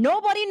call and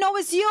nobody knows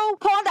it's you.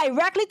 Call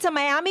directly to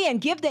Miami and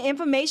give the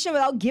information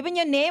without giving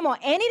your name or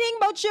anything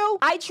about you.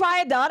 I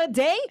tried the other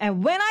day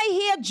and when I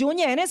hear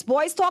Junior and his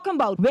boys talking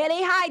about where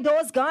they hide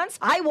those guns,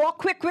 I walk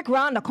quick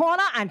round the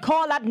corner and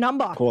call that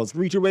number. Call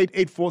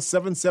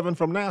 328-8477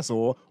 from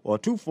Nassau or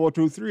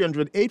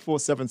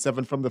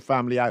 242-300-8477 from the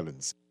Family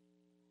Islands.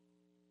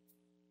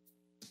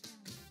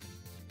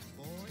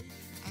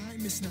 I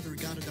miss another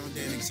regatta down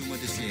there in Suma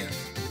this year.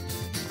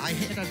 I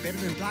hear that better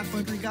than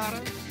Blackbird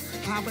Regatta,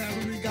 Harbour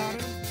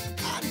Regatta,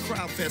 and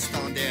Crowd Fest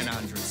down there in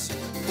Andres.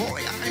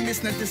 Boy, I miss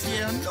that this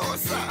year. No,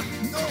 sir.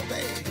 No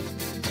way.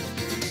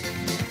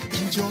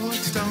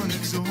 Georgetown,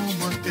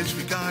 Exuma, it's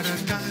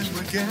regatta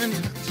time again.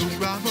 So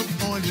grab up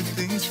all your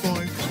things,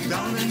 boy, come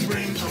down and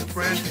bring a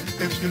friend.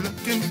 If you're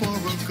looking for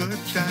a good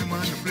time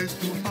and a place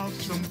to have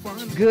some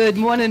fun. Good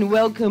morning.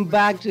 Welcome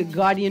back to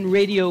Guardian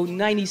Radio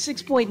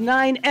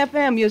 96.9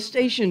 FM, your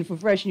station for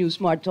fresh news,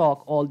 smart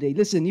talk all day.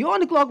 Listen, you're on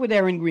the clock with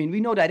Erin Greene. We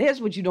know that.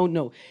 Here's what you don't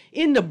know.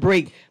 In the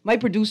break, my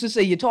producer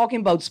say you're talking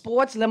about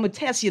sports. Let me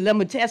test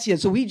you.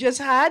 So we just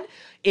had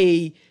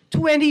a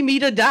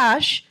 20-meter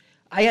dash.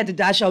 I had to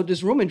dash out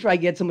this room and try to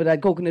get some of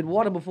that coconut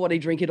water before they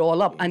drink it all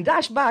up and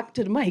dash back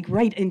to the mic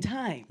right in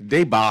time.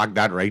 They bogged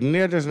that right in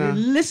there just now.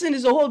 Listen,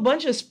 there's a whole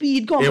bunch of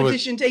speed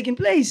competition taking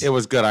place. It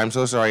was good. I'm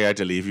so sorry I had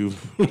to leave you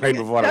right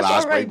before the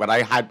last right. break, but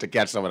I had to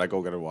catch some of that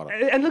coconut water.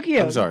 And look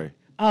here. I'm sorry.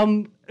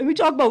 We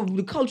talk about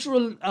the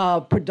cultural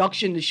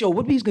production, the show,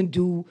 what we's going to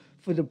do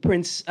for the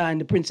prince and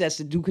the princess,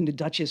 the duke and the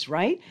duchess,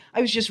 right?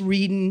 I was just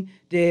reading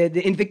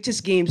the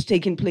Invictus Games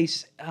taking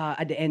place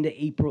at the end of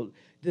April.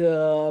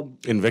 The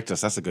Invictus,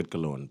 that's a good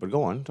cologne. But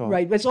go on. Talk.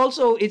 Right, but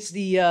it's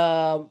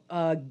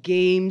the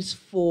games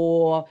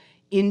for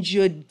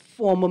injured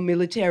former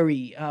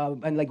military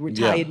and like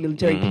retired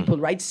military people,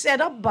 right? Set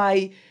up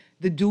by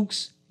the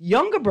Duke's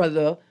younger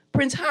brother,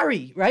 Prince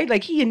Harry, right?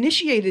 Like he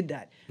initiated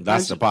that.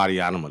 That's the party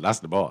animal. That's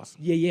the boss.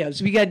 Yeah.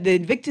 So we got the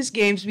Invictus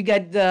Games. We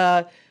got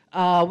the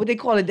what they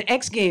call it, the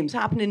X Games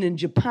happening in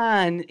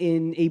Japan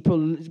in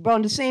April,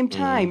 around the same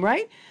time,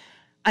 right?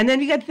 And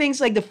then you got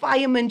things like the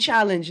Fireman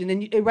Challenge, and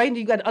then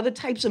you got other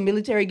types of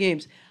military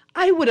games.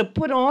 I would have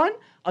put on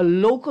a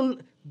local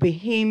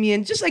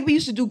Bahamian, just like we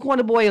used to do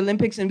Corner Boy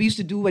Olympics and we used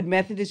to do at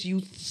Methodist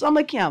Youth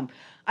Summer Camp.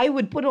 I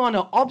would put on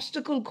an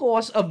obstacle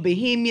course of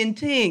Bahamian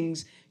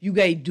things you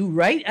guys do,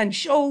 right? And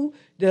show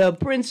the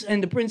prince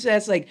and the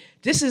princess, like,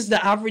 this is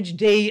the average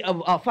day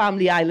of a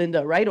family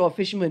islander, right? Or a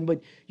fisherman,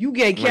 but you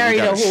get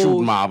carried a whole...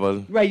 shoot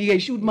marble. Right, you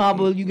guys shoot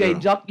marble, you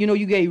guys duck,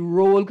 you guys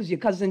roll because your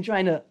cousin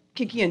trying to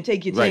kick you and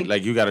take your Right, thing.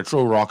 like you got to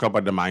throw rock up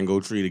at the mango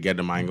tree to get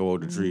the mango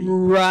out of the tree.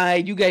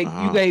 Right, you guys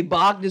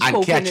bark this and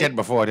coconut. catch it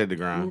before it hit the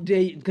ground.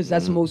 Because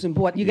that's the most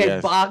important. You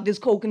guys bark this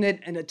coconut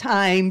and a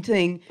time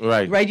thing.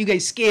 Right. You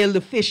guys scale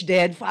the fish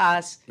dead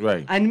fast.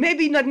 Right. And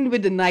maybe nothing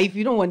with the knife.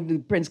 You don't want the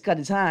prince cut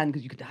his hand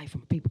because you could die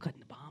from people cutting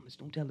the Bahamas.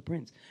 Don't tell the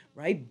prince.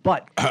 Right?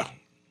 But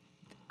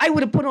I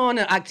would have put on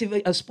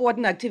a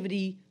sporting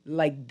activity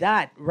like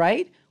that,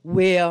 right?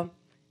 Where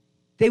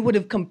they would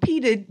have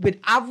competed with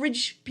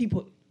average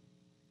people.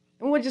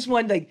 And we just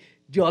want like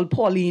Joel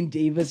Pauline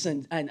Davis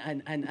and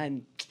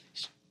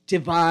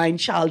Divine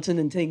Charlton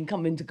and thing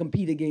coming to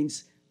compete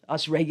against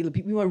us regular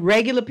people. We want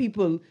regular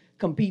people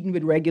competing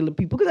with regular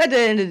people. Because at the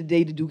end of the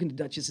day, the Duke and the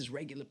Duchess is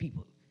regular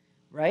people,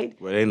 right?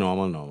 Well, they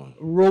normal.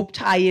 Rope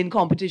tie-in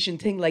competition,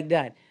 thing like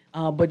that.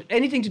 But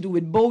anything to do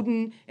with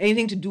boating,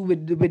 anything to do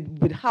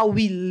with how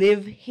we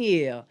live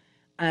here.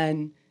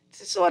 And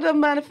to sort of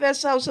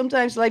manifest how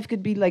sometimes life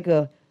could be like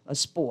a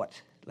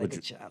sport. Like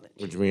a challenge.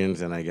 Which means,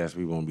 and I guess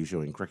we won't be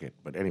showing cricket.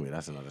 But anyway,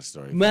 that's another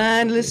story.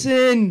 Man,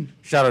 listen.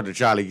 Shout out to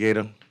Charlie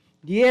Gator.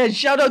 Yeah,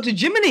 shout out to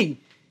Jiminy.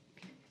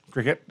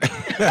 Cricket.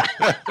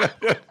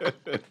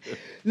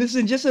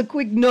 Listen, just a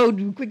quick note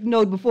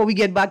before we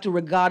get back to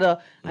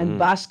regatta and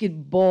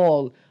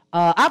basketball.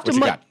 What you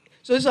got?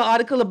 So there's an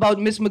article about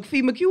Miss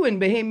McPhee McEwen,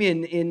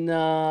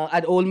 Bahamian,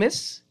 at Ole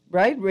Miss.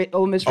 Right?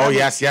 Ole Miss Oh,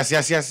 Rebels.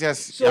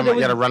 yes. So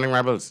the Running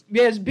Rebels.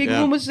 There's big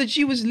rumors that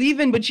she was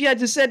leaving, but she had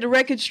to set the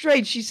record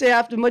straight. She said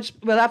after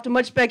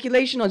much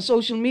speculation on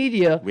social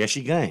media. Where's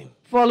she going?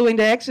 Following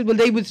the exit, well,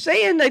 they were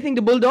saying, I think,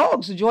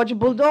 the Georgia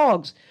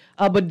Bulldogs.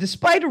 But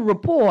despite a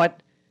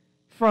report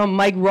from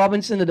Mike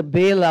Robinson of the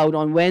Bailout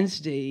on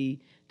Wednesday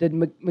that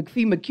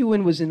McPhee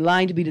McEwen was in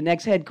line to be the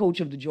next head coach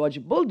of the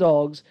Georgia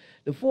Bulldogs,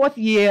 the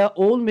fourth-year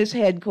Ole Miss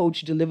head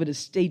coach delivered a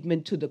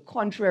statement to the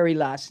contrary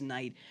last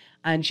night.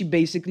 And she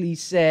basically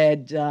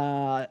said...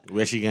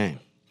 where's she going?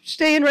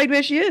 Staying right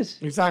where she is.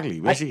 Exactly.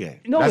 Where's she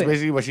going? Nowhere. That's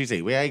basically what she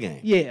said. Where are you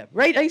going? Yeah,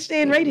 right? I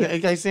staying right here.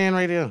 I staying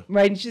right here.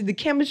 Right. And she said the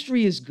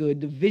chemistry is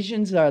good. The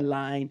visions are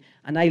aligned.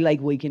 And I like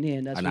waking here.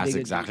 And That's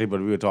exactly what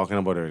we were talking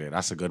about earlier.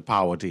 That's a good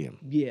power team.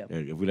 Yeah.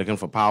 If we're looking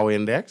for power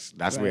index,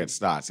 that's where it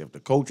starts. If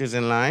the coach is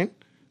in line,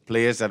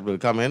 players that will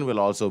come in will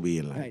also be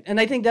in line. Right. And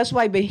I think that's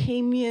why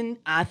Bahamian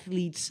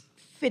athletes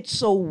fit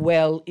so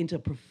well into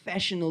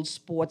professional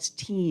sports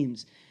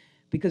teams.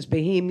 Because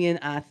Bahamian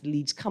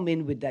athletes come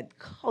in with that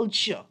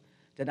culture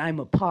that I'm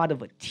a part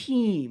of a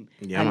team.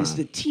 Yeah, and it's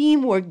the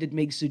teamwork that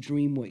makes the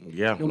dream work.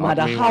 Yeah. No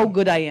matter how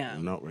good I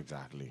am. No,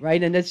 exactly.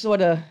 Right? And that's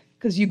sort of,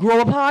 because you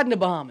grow up hard in the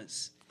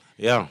Bahamas.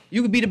 Yeah.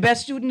 You could be the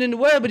best student in the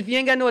world, but if you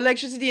ain't got no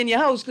electricity in your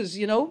house, because,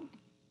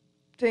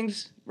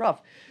 things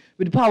rough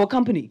with the power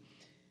company.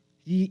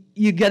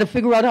 You got to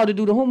figure out how to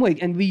do the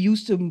homework, and we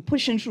used to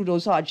pushing through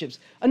those hardships.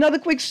 Another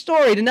quick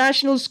story. The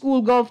National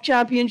School Golf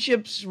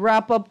Championships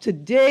wrap up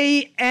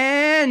today,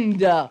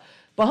 and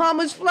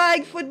Bahamas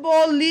Flag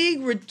Football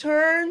League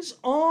returns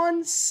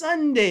on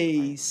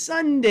Sunday,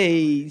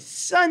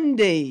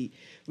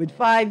 with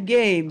 5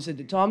 games at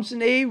the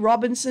Thompson A.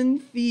 Robinson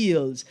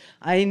Fields.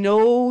 I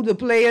know the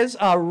players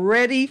are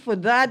ready for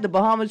that. The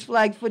Bahamas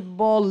Flag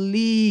Football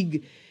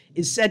League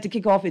is set to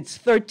kick off its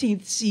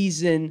 13th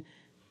season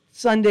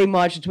Sunday,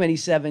 March the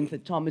 27th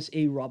at Thomas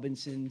A.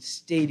 Robinson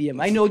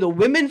Stadium. I know the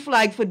women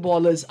flag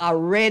footballers are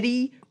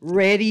ready.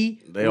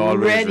 They always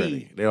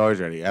ready. They always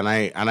ready. And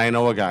I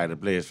know a guy that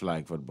plays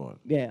flag football.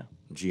 Yeah.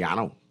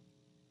 Giano.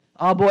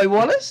 Our boy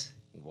Wallace?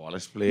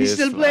 Wallace plays. He's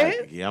still flag.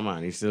 playing? Yeah,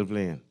 man, he's still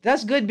playing.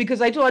 That's good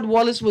because I thought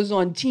Wallace was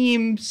on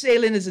team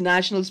sailing as a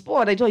national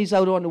sport. I thought he's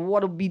out on the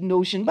water beating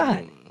ocean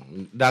back.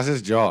 That's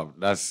his job.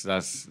 That's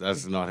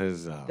not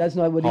his That's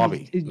not what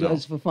hobby. he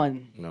does for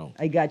fun. No.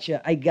 I got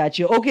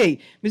you. Okay,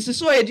 Mr.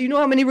 Sawyer, do you know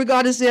how many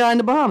regattas there are in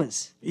the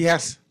Bahamas?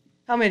 Yes.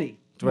 How many?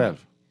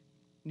 12.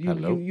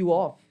 You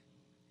off.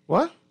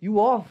 What? You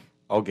off.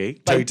 Okay,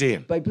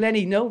 13. By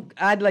plenty, no.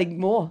 I'd like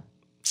more.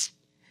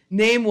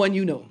 Name one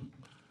you know.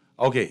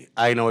 Okay,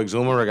 I know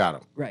Exuma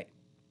Regatta. Right.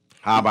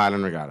 Harbour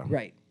Island Regatta.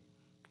 Right.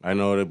 I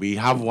know that we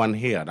have one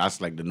here.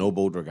 That's like the no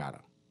boat regatta.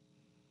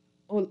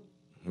 Oh.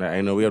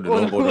 I know we have the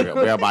no boat regatta,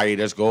 whereby you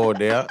just go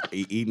there,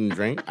 eat and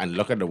drink, and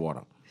look at the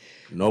water.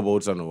 No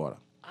boats on the water.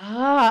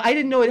 I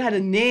didn't know it had a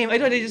name. I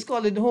thought they just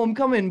called it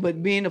homecoming,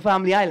 but being a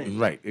family island.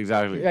 Right,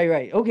 exactly.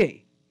 Right.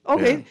 Okay.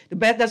 Yeah.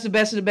 That's the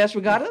best of the best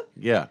regatta?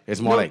 Yeah,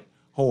 it's more like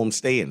home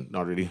staying,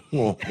 not really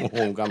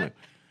homecoming.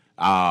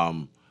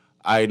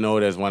 I know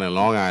there's one in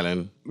Long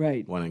Island.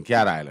 Right. One in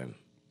Cat Island.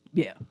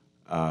 Yeah.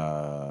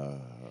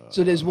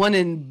 So there's one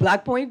in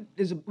Black Point?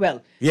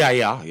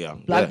 Yeah.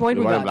 Black Point One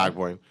Regatta. in Black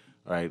Point.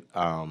 Right.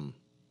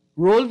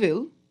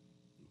 Rollville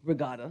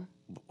Regatta.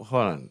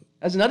 Hold on.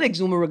 That's another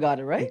Exuma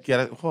Regatta, right?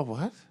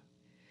 What?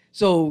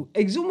 So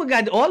Exuma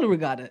got all the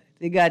regatta.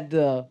 They got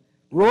the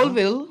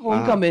Rollville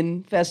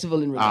Homecoming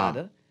Festival and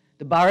Regatta,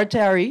 the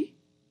Baratari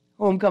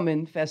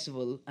Homecoming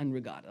Festival and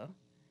Regatta.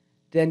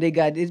 Then they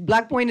got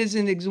Black Point is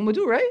in Exuma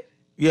too, right?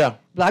 Yeah.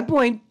 Black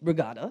Point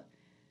Regatta.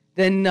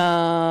 Then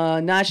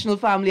National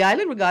Family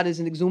Island Regatta is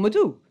in Exuma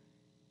too.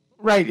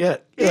 Right, yeah.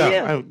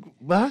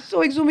 What? So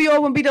Exuma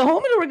all won't be the home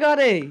of the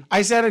regatta.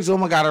 I said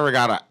Exuma got a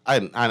regatta.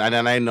 And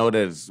then I know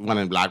there's one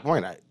in Black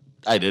Point.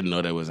 I didn't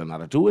know there was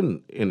another two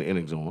in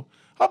Exuma.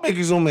 How big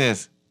Exuma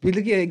is? We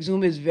look at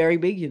Exuma is very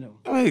big, you know.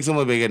 I mean,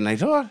 Exuma bigger than I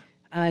thought.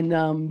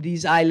 And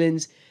these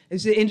islands.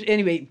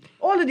 Anyway,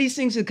 all of these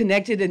things are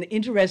connected and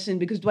interesting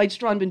because Dwight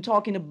Strawn been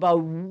talking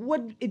about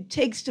what it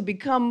takes to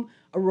become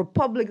a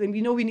republic. And we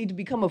know we need to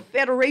become a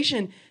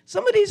federation.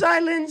 Some of these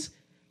islands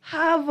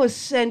have a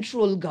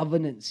central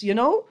governance, you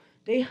know?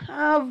 They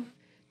have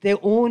their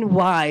own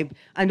vibe.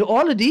 And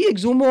all of the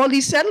Exuma, all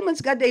these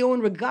settlements got their own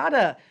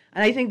regatta.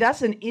 And I think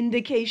that's an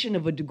indication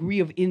of a degree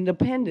of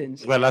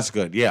independence. Well, that's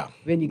good, yeah.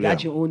 When you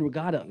got your own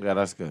regatta. Yeah,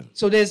 that's good.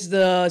 So there's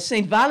the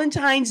St.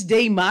 Valentine's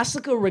Day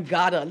Massacre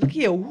Regatta. Look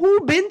here, who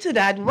been to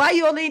that? Why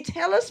y'all ain't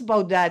tell us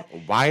about that?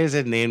 Why is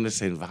it named the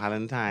St.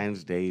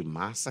 Valentine's Day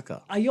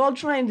Massacre? Are y'all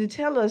trying to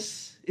tell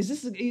us, is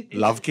this...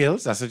 Love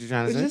kills? That's what you're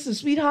trying to say? Is this a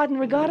sweetheart and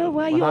regatta?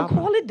 Why What y'all happened?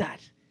 call it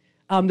that?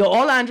 The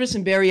All Andress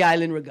and Berry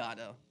Island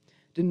Regatta.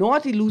 The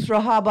North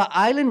Eleuthera Harbor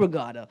Island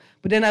Regatta.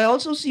 But then I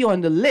also see on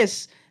the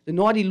list the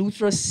North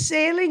Eleuthera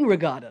Sailing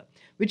Regatta,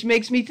 which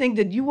makes me think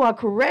that you are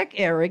correct,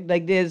 Eric.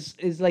 Like is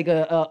like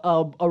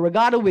a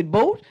regatta with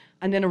boat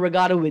and then a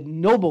regatta with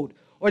no boat.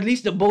 Or at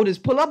least the boat is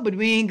pull up, but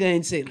we ain't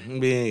going sailing.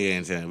 We ain't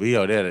going sailing. We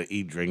out there to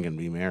eat, drink, and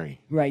be merry.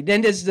 Right.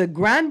 Then there's the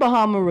Grand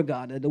Bahama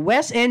Regatta, the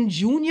West End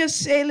Junior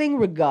Sailing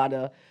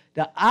Regatta,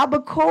 the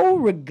Abaco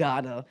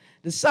Regatta,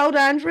 the South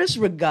Andress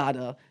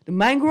Regatta, the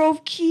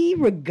Mangrove Key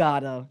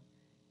Regatta.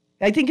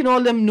 I think in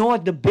all them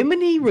north, the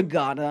Bimini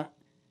Regatta,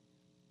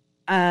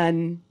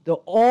 and the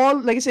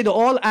All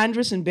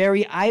Andress and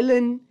Berry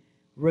Island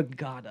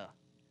Regatta.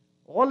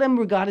 All them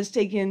regattas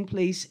taking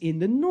place in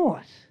the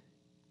north.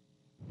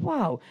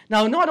 Wow.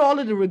 Now, not all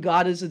of the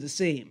regattas are the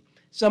same.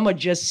 Some are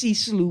just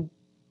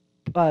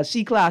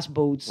C-class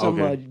boats. Some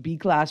are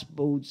B-class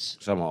boats.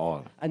 Some are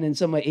all. And then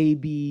some are A,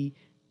 B,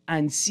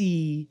 and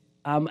C.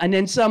 And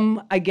then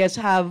some, I guess,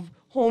 have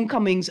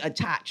homecomings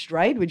attached,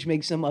 right? Which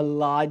makes them a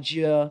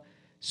larger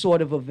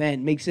sort of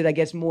event. Makes it, I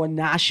guess, more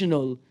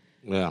national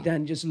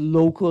than just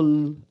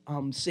local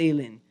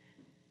sailing.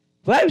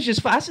 But I was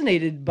just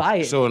fascinated by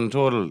it. So in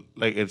total,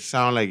 like it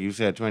sounded like you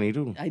said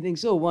 22. I think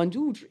so. 1,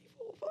 2, 3,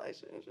 4, 5,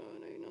 6, 7,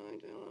 8, 9,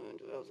 10, 11,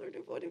 12,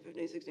 13, 14,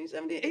 15, 16,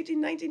 17,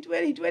 18, 19,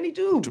 20,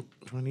 22.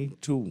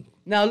 22.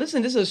 Now,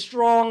 listen, this is a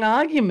strong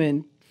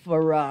argument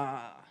for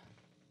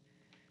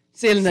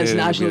sailing as a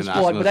national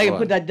sport, but I can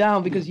put that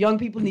down because young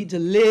people need to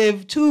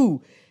live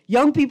too.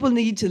 Young people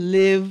need to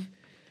live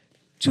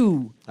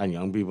too. And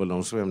young people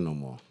don't swim no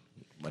more.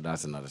 But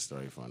that's another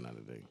story for another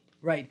day.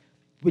 Right.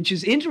 Which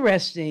is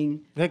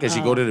interesting. Yeah, because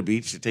you go to the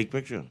beach to take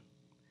picture.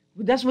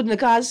 That's what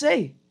Nakas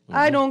say.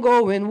 I don't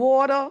go in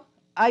water.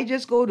 I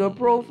just go to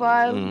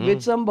profile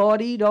with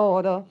somebody's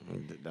daughter.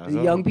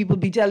 The young people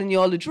be telling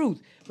you all the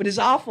truth. But it's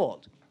our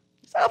fault.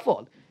 It's our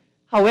fault.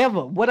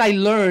 However, what I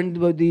learned,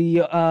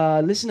 the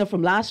listener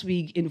from last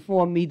week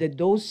informed me that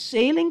those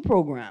sailing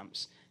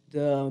programs,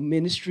 the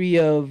Ministry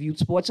of Youth,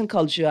 Sports and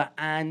Culture,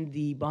 and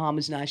the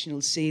Bahamas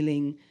National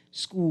Sailing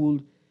School,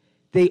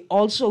 they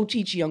also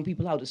teach young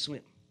people how to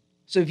swim.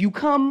 So if you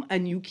come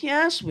and you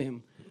can't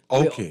swim,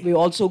 Okay. We're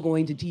also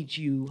going to teach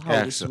you how to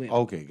Excellent. swim.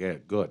 Okay,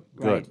 good.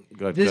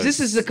 This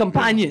is a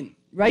companion,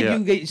 right? Yeah.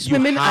 You get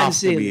swimming you have and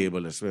sailing. to be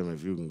able to swim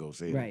if you can go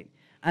sailing. Right.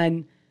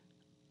 And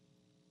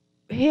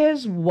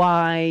here's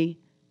why,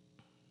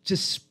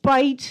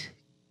 despite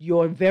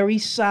your very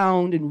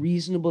sound and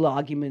reasonable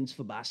arguments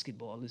for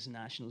basketball as a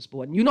national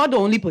sport, and you're not the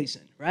only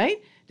person,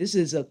 right? This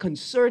is a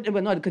concerted,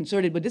 well, not a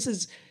concerted, but this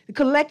is the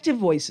collective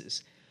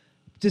voices.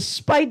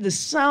 Despite the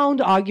sound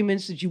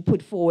arguments that you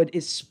put forward,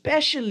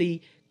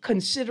 especially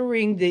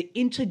considering the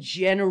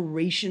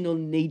intergenerational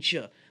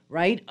nature,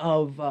 right,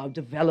 of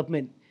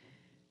development,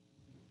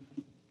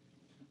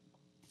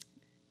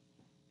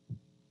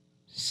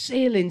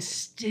 sailing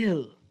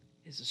still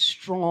is a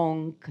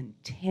strong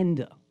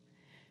contender.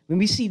 When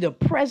we see the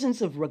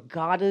presence of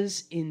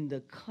regattas in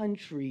the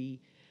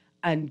country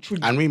and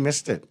we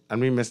missed it.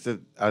 And we missed it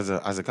as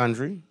a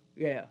country.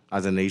 Yeah.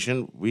 As a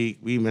nation, we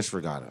missed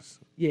regattas.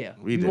 Yeah.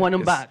 We We want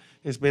them back.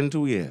 It's been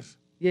 2 years.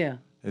 Yeah.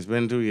 It's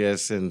been 2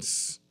 years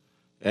since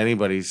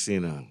anybody's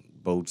seen a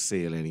boat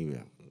sail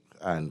anywhere.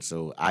 And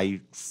so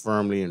I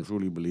firmly and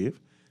truly believe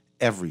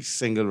every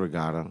single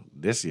regatta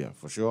this year,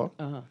 for sure,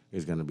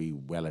 is going to be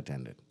well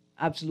attended.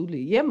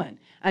 Absolutely. Yeah, man.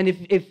 And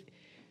if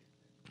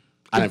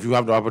you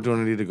have the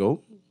opportunity to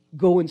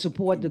go and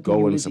support the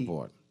community. Go and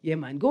support. Yeah,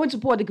 man. Go and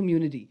support the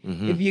community.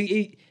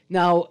 Mhm.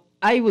 Now,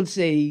 I will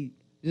say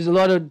there's a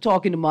lot of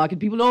talk in the market.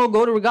 People don't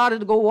go to regatta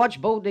to go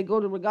watch boat. They go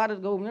to regatta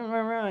to go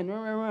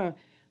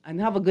and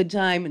have a good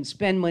time and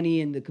spend money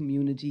in the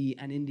community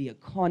and in the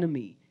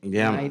economy.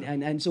 Yeah, right?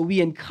 man. And so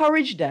we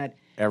encourage that.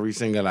 Every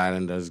single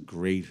island does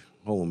great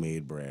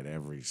homemade bread.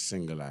 Every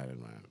single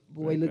island, man.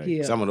 Boy, look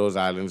here. Some of those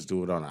islands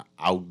do it on an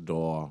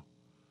outdoor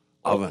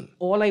oven.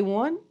 All I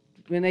want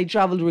when I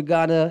travel to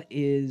regatta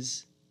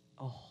is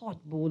a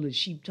hot bowl of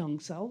sheep tongue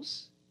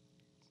sauce,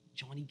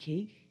 Johnny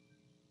cake,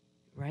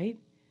 right?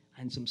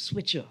 And some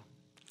switcher.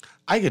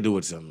 I could do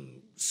with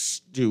some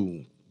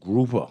stew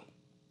grouper.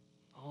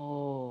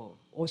 Oh,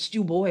 or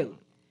stew boil.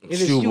 If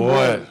it's Stew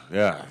boil,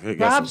 yeah.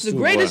 Perhaps the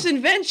greatest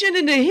invention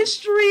in the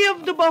history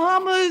of the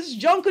Bahamas,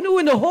 Junkanoo,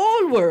 in the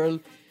whole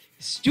world,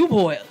 stew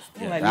boil.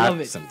 Oh, I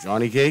love it. Some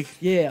Johnny cake.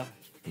 Yeah.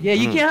 Yeah,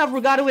 you can't have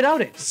regatta without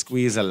it.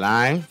 Squeeze a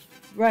lime.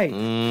 Right.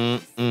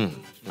 And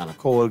a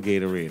cold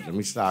Gatorade. Let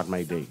me start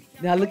my day.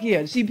 Now look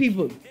here. See,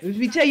 people, if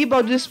we tell you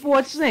about this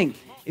sports thing,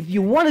 if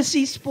you want to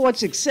see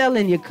sports excel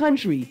in your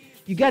country,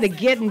 you got to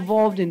get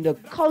involved in the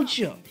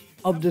culture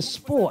of the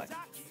sport.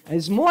 And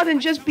it's more than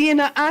just being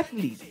an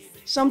athlete.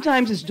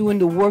 Sometimes it's doing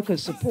the work of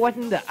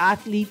supporting the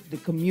athlete, the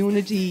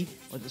community,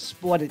 or the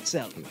sport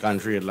itself. The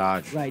country at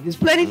large. Right. There's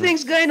plenty of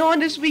things going on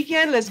this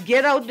weekend. Let's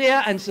get out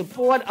there and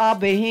support our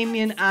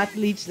Bahamian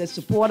athletes. Let's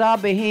support our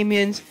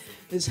Bahamians.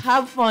 Let's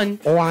have fun.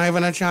 Oh, I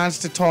haven't a chance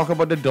to talk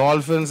about the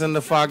Dolphins and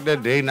the fact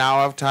that they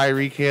now have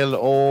Tyreek Hill.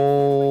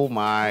 Oh,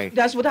 my.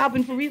 That's what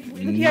happened for real. Look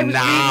here, I was reading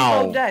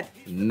about that.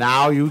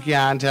 Now you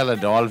can't tell a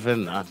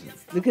Dolphin nothing.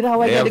 Look at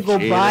how I got to go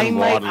buy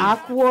my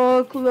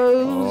aqua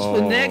clothes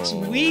for next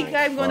week.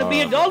 I'm going to be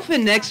a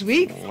dolphin next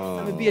week. I'm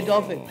going to be a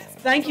dolphin.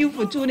 Thank you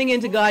for tuning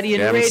into Guardian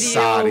Them Radio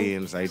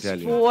sardines, I tell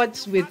you.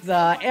 Sports with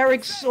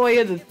Eric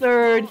Sawyer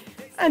III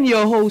and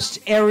your host,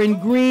 Erin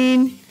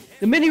Greene.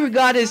 The mini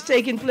regatta is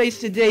taking place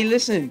today.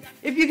 Listen,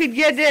 if you could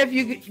get there,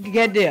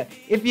 get there.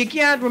 If you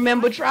can't,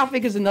 remember,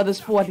 traffic is another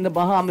sport in the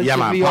Bahamas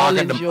that we all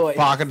enjoy.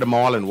 Park at the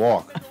mall and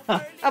walk.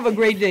 Have a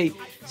great day.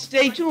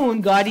 Stay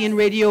tuned. Guardian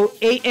Radio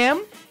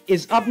AM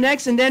is up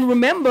next. And then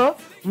remember,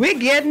 we're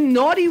getting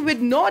naughty with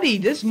Naughty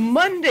this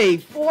Monday,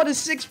 4 to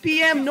 6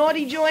 p.m.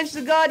 Naughty joins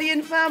the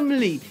Guardian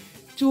family.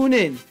 Tune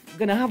in. We're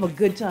going to have a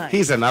good time.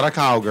 He's another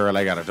cowgirl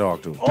I got to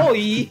talk to. Oh,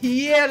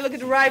 yeah. Look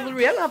at the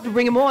rivalry. I'll have to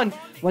bring him on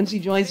once he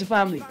joins the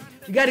family.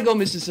 We got to go,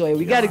 Mr. Sawyer.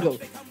 We got to go.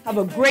 Have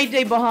a great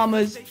day,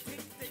 Bahamas.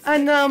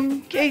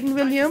 And Kate and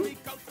William.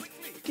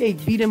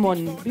 Kate, beat him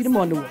on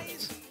the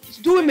words.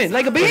 Just do him in.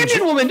 Like a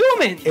Bahamian woman, do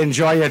him in.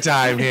 Enjoy your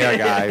time here,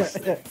 guys.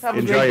 Have a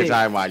Enjoy great your day.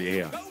 time while you're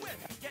here.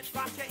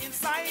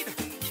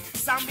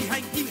 Stand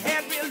behind him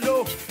head real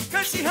low,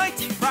 cause she hurt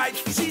him pride.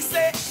 She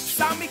say,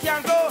 Sammy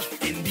can't go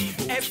in the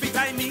boat. Every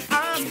time he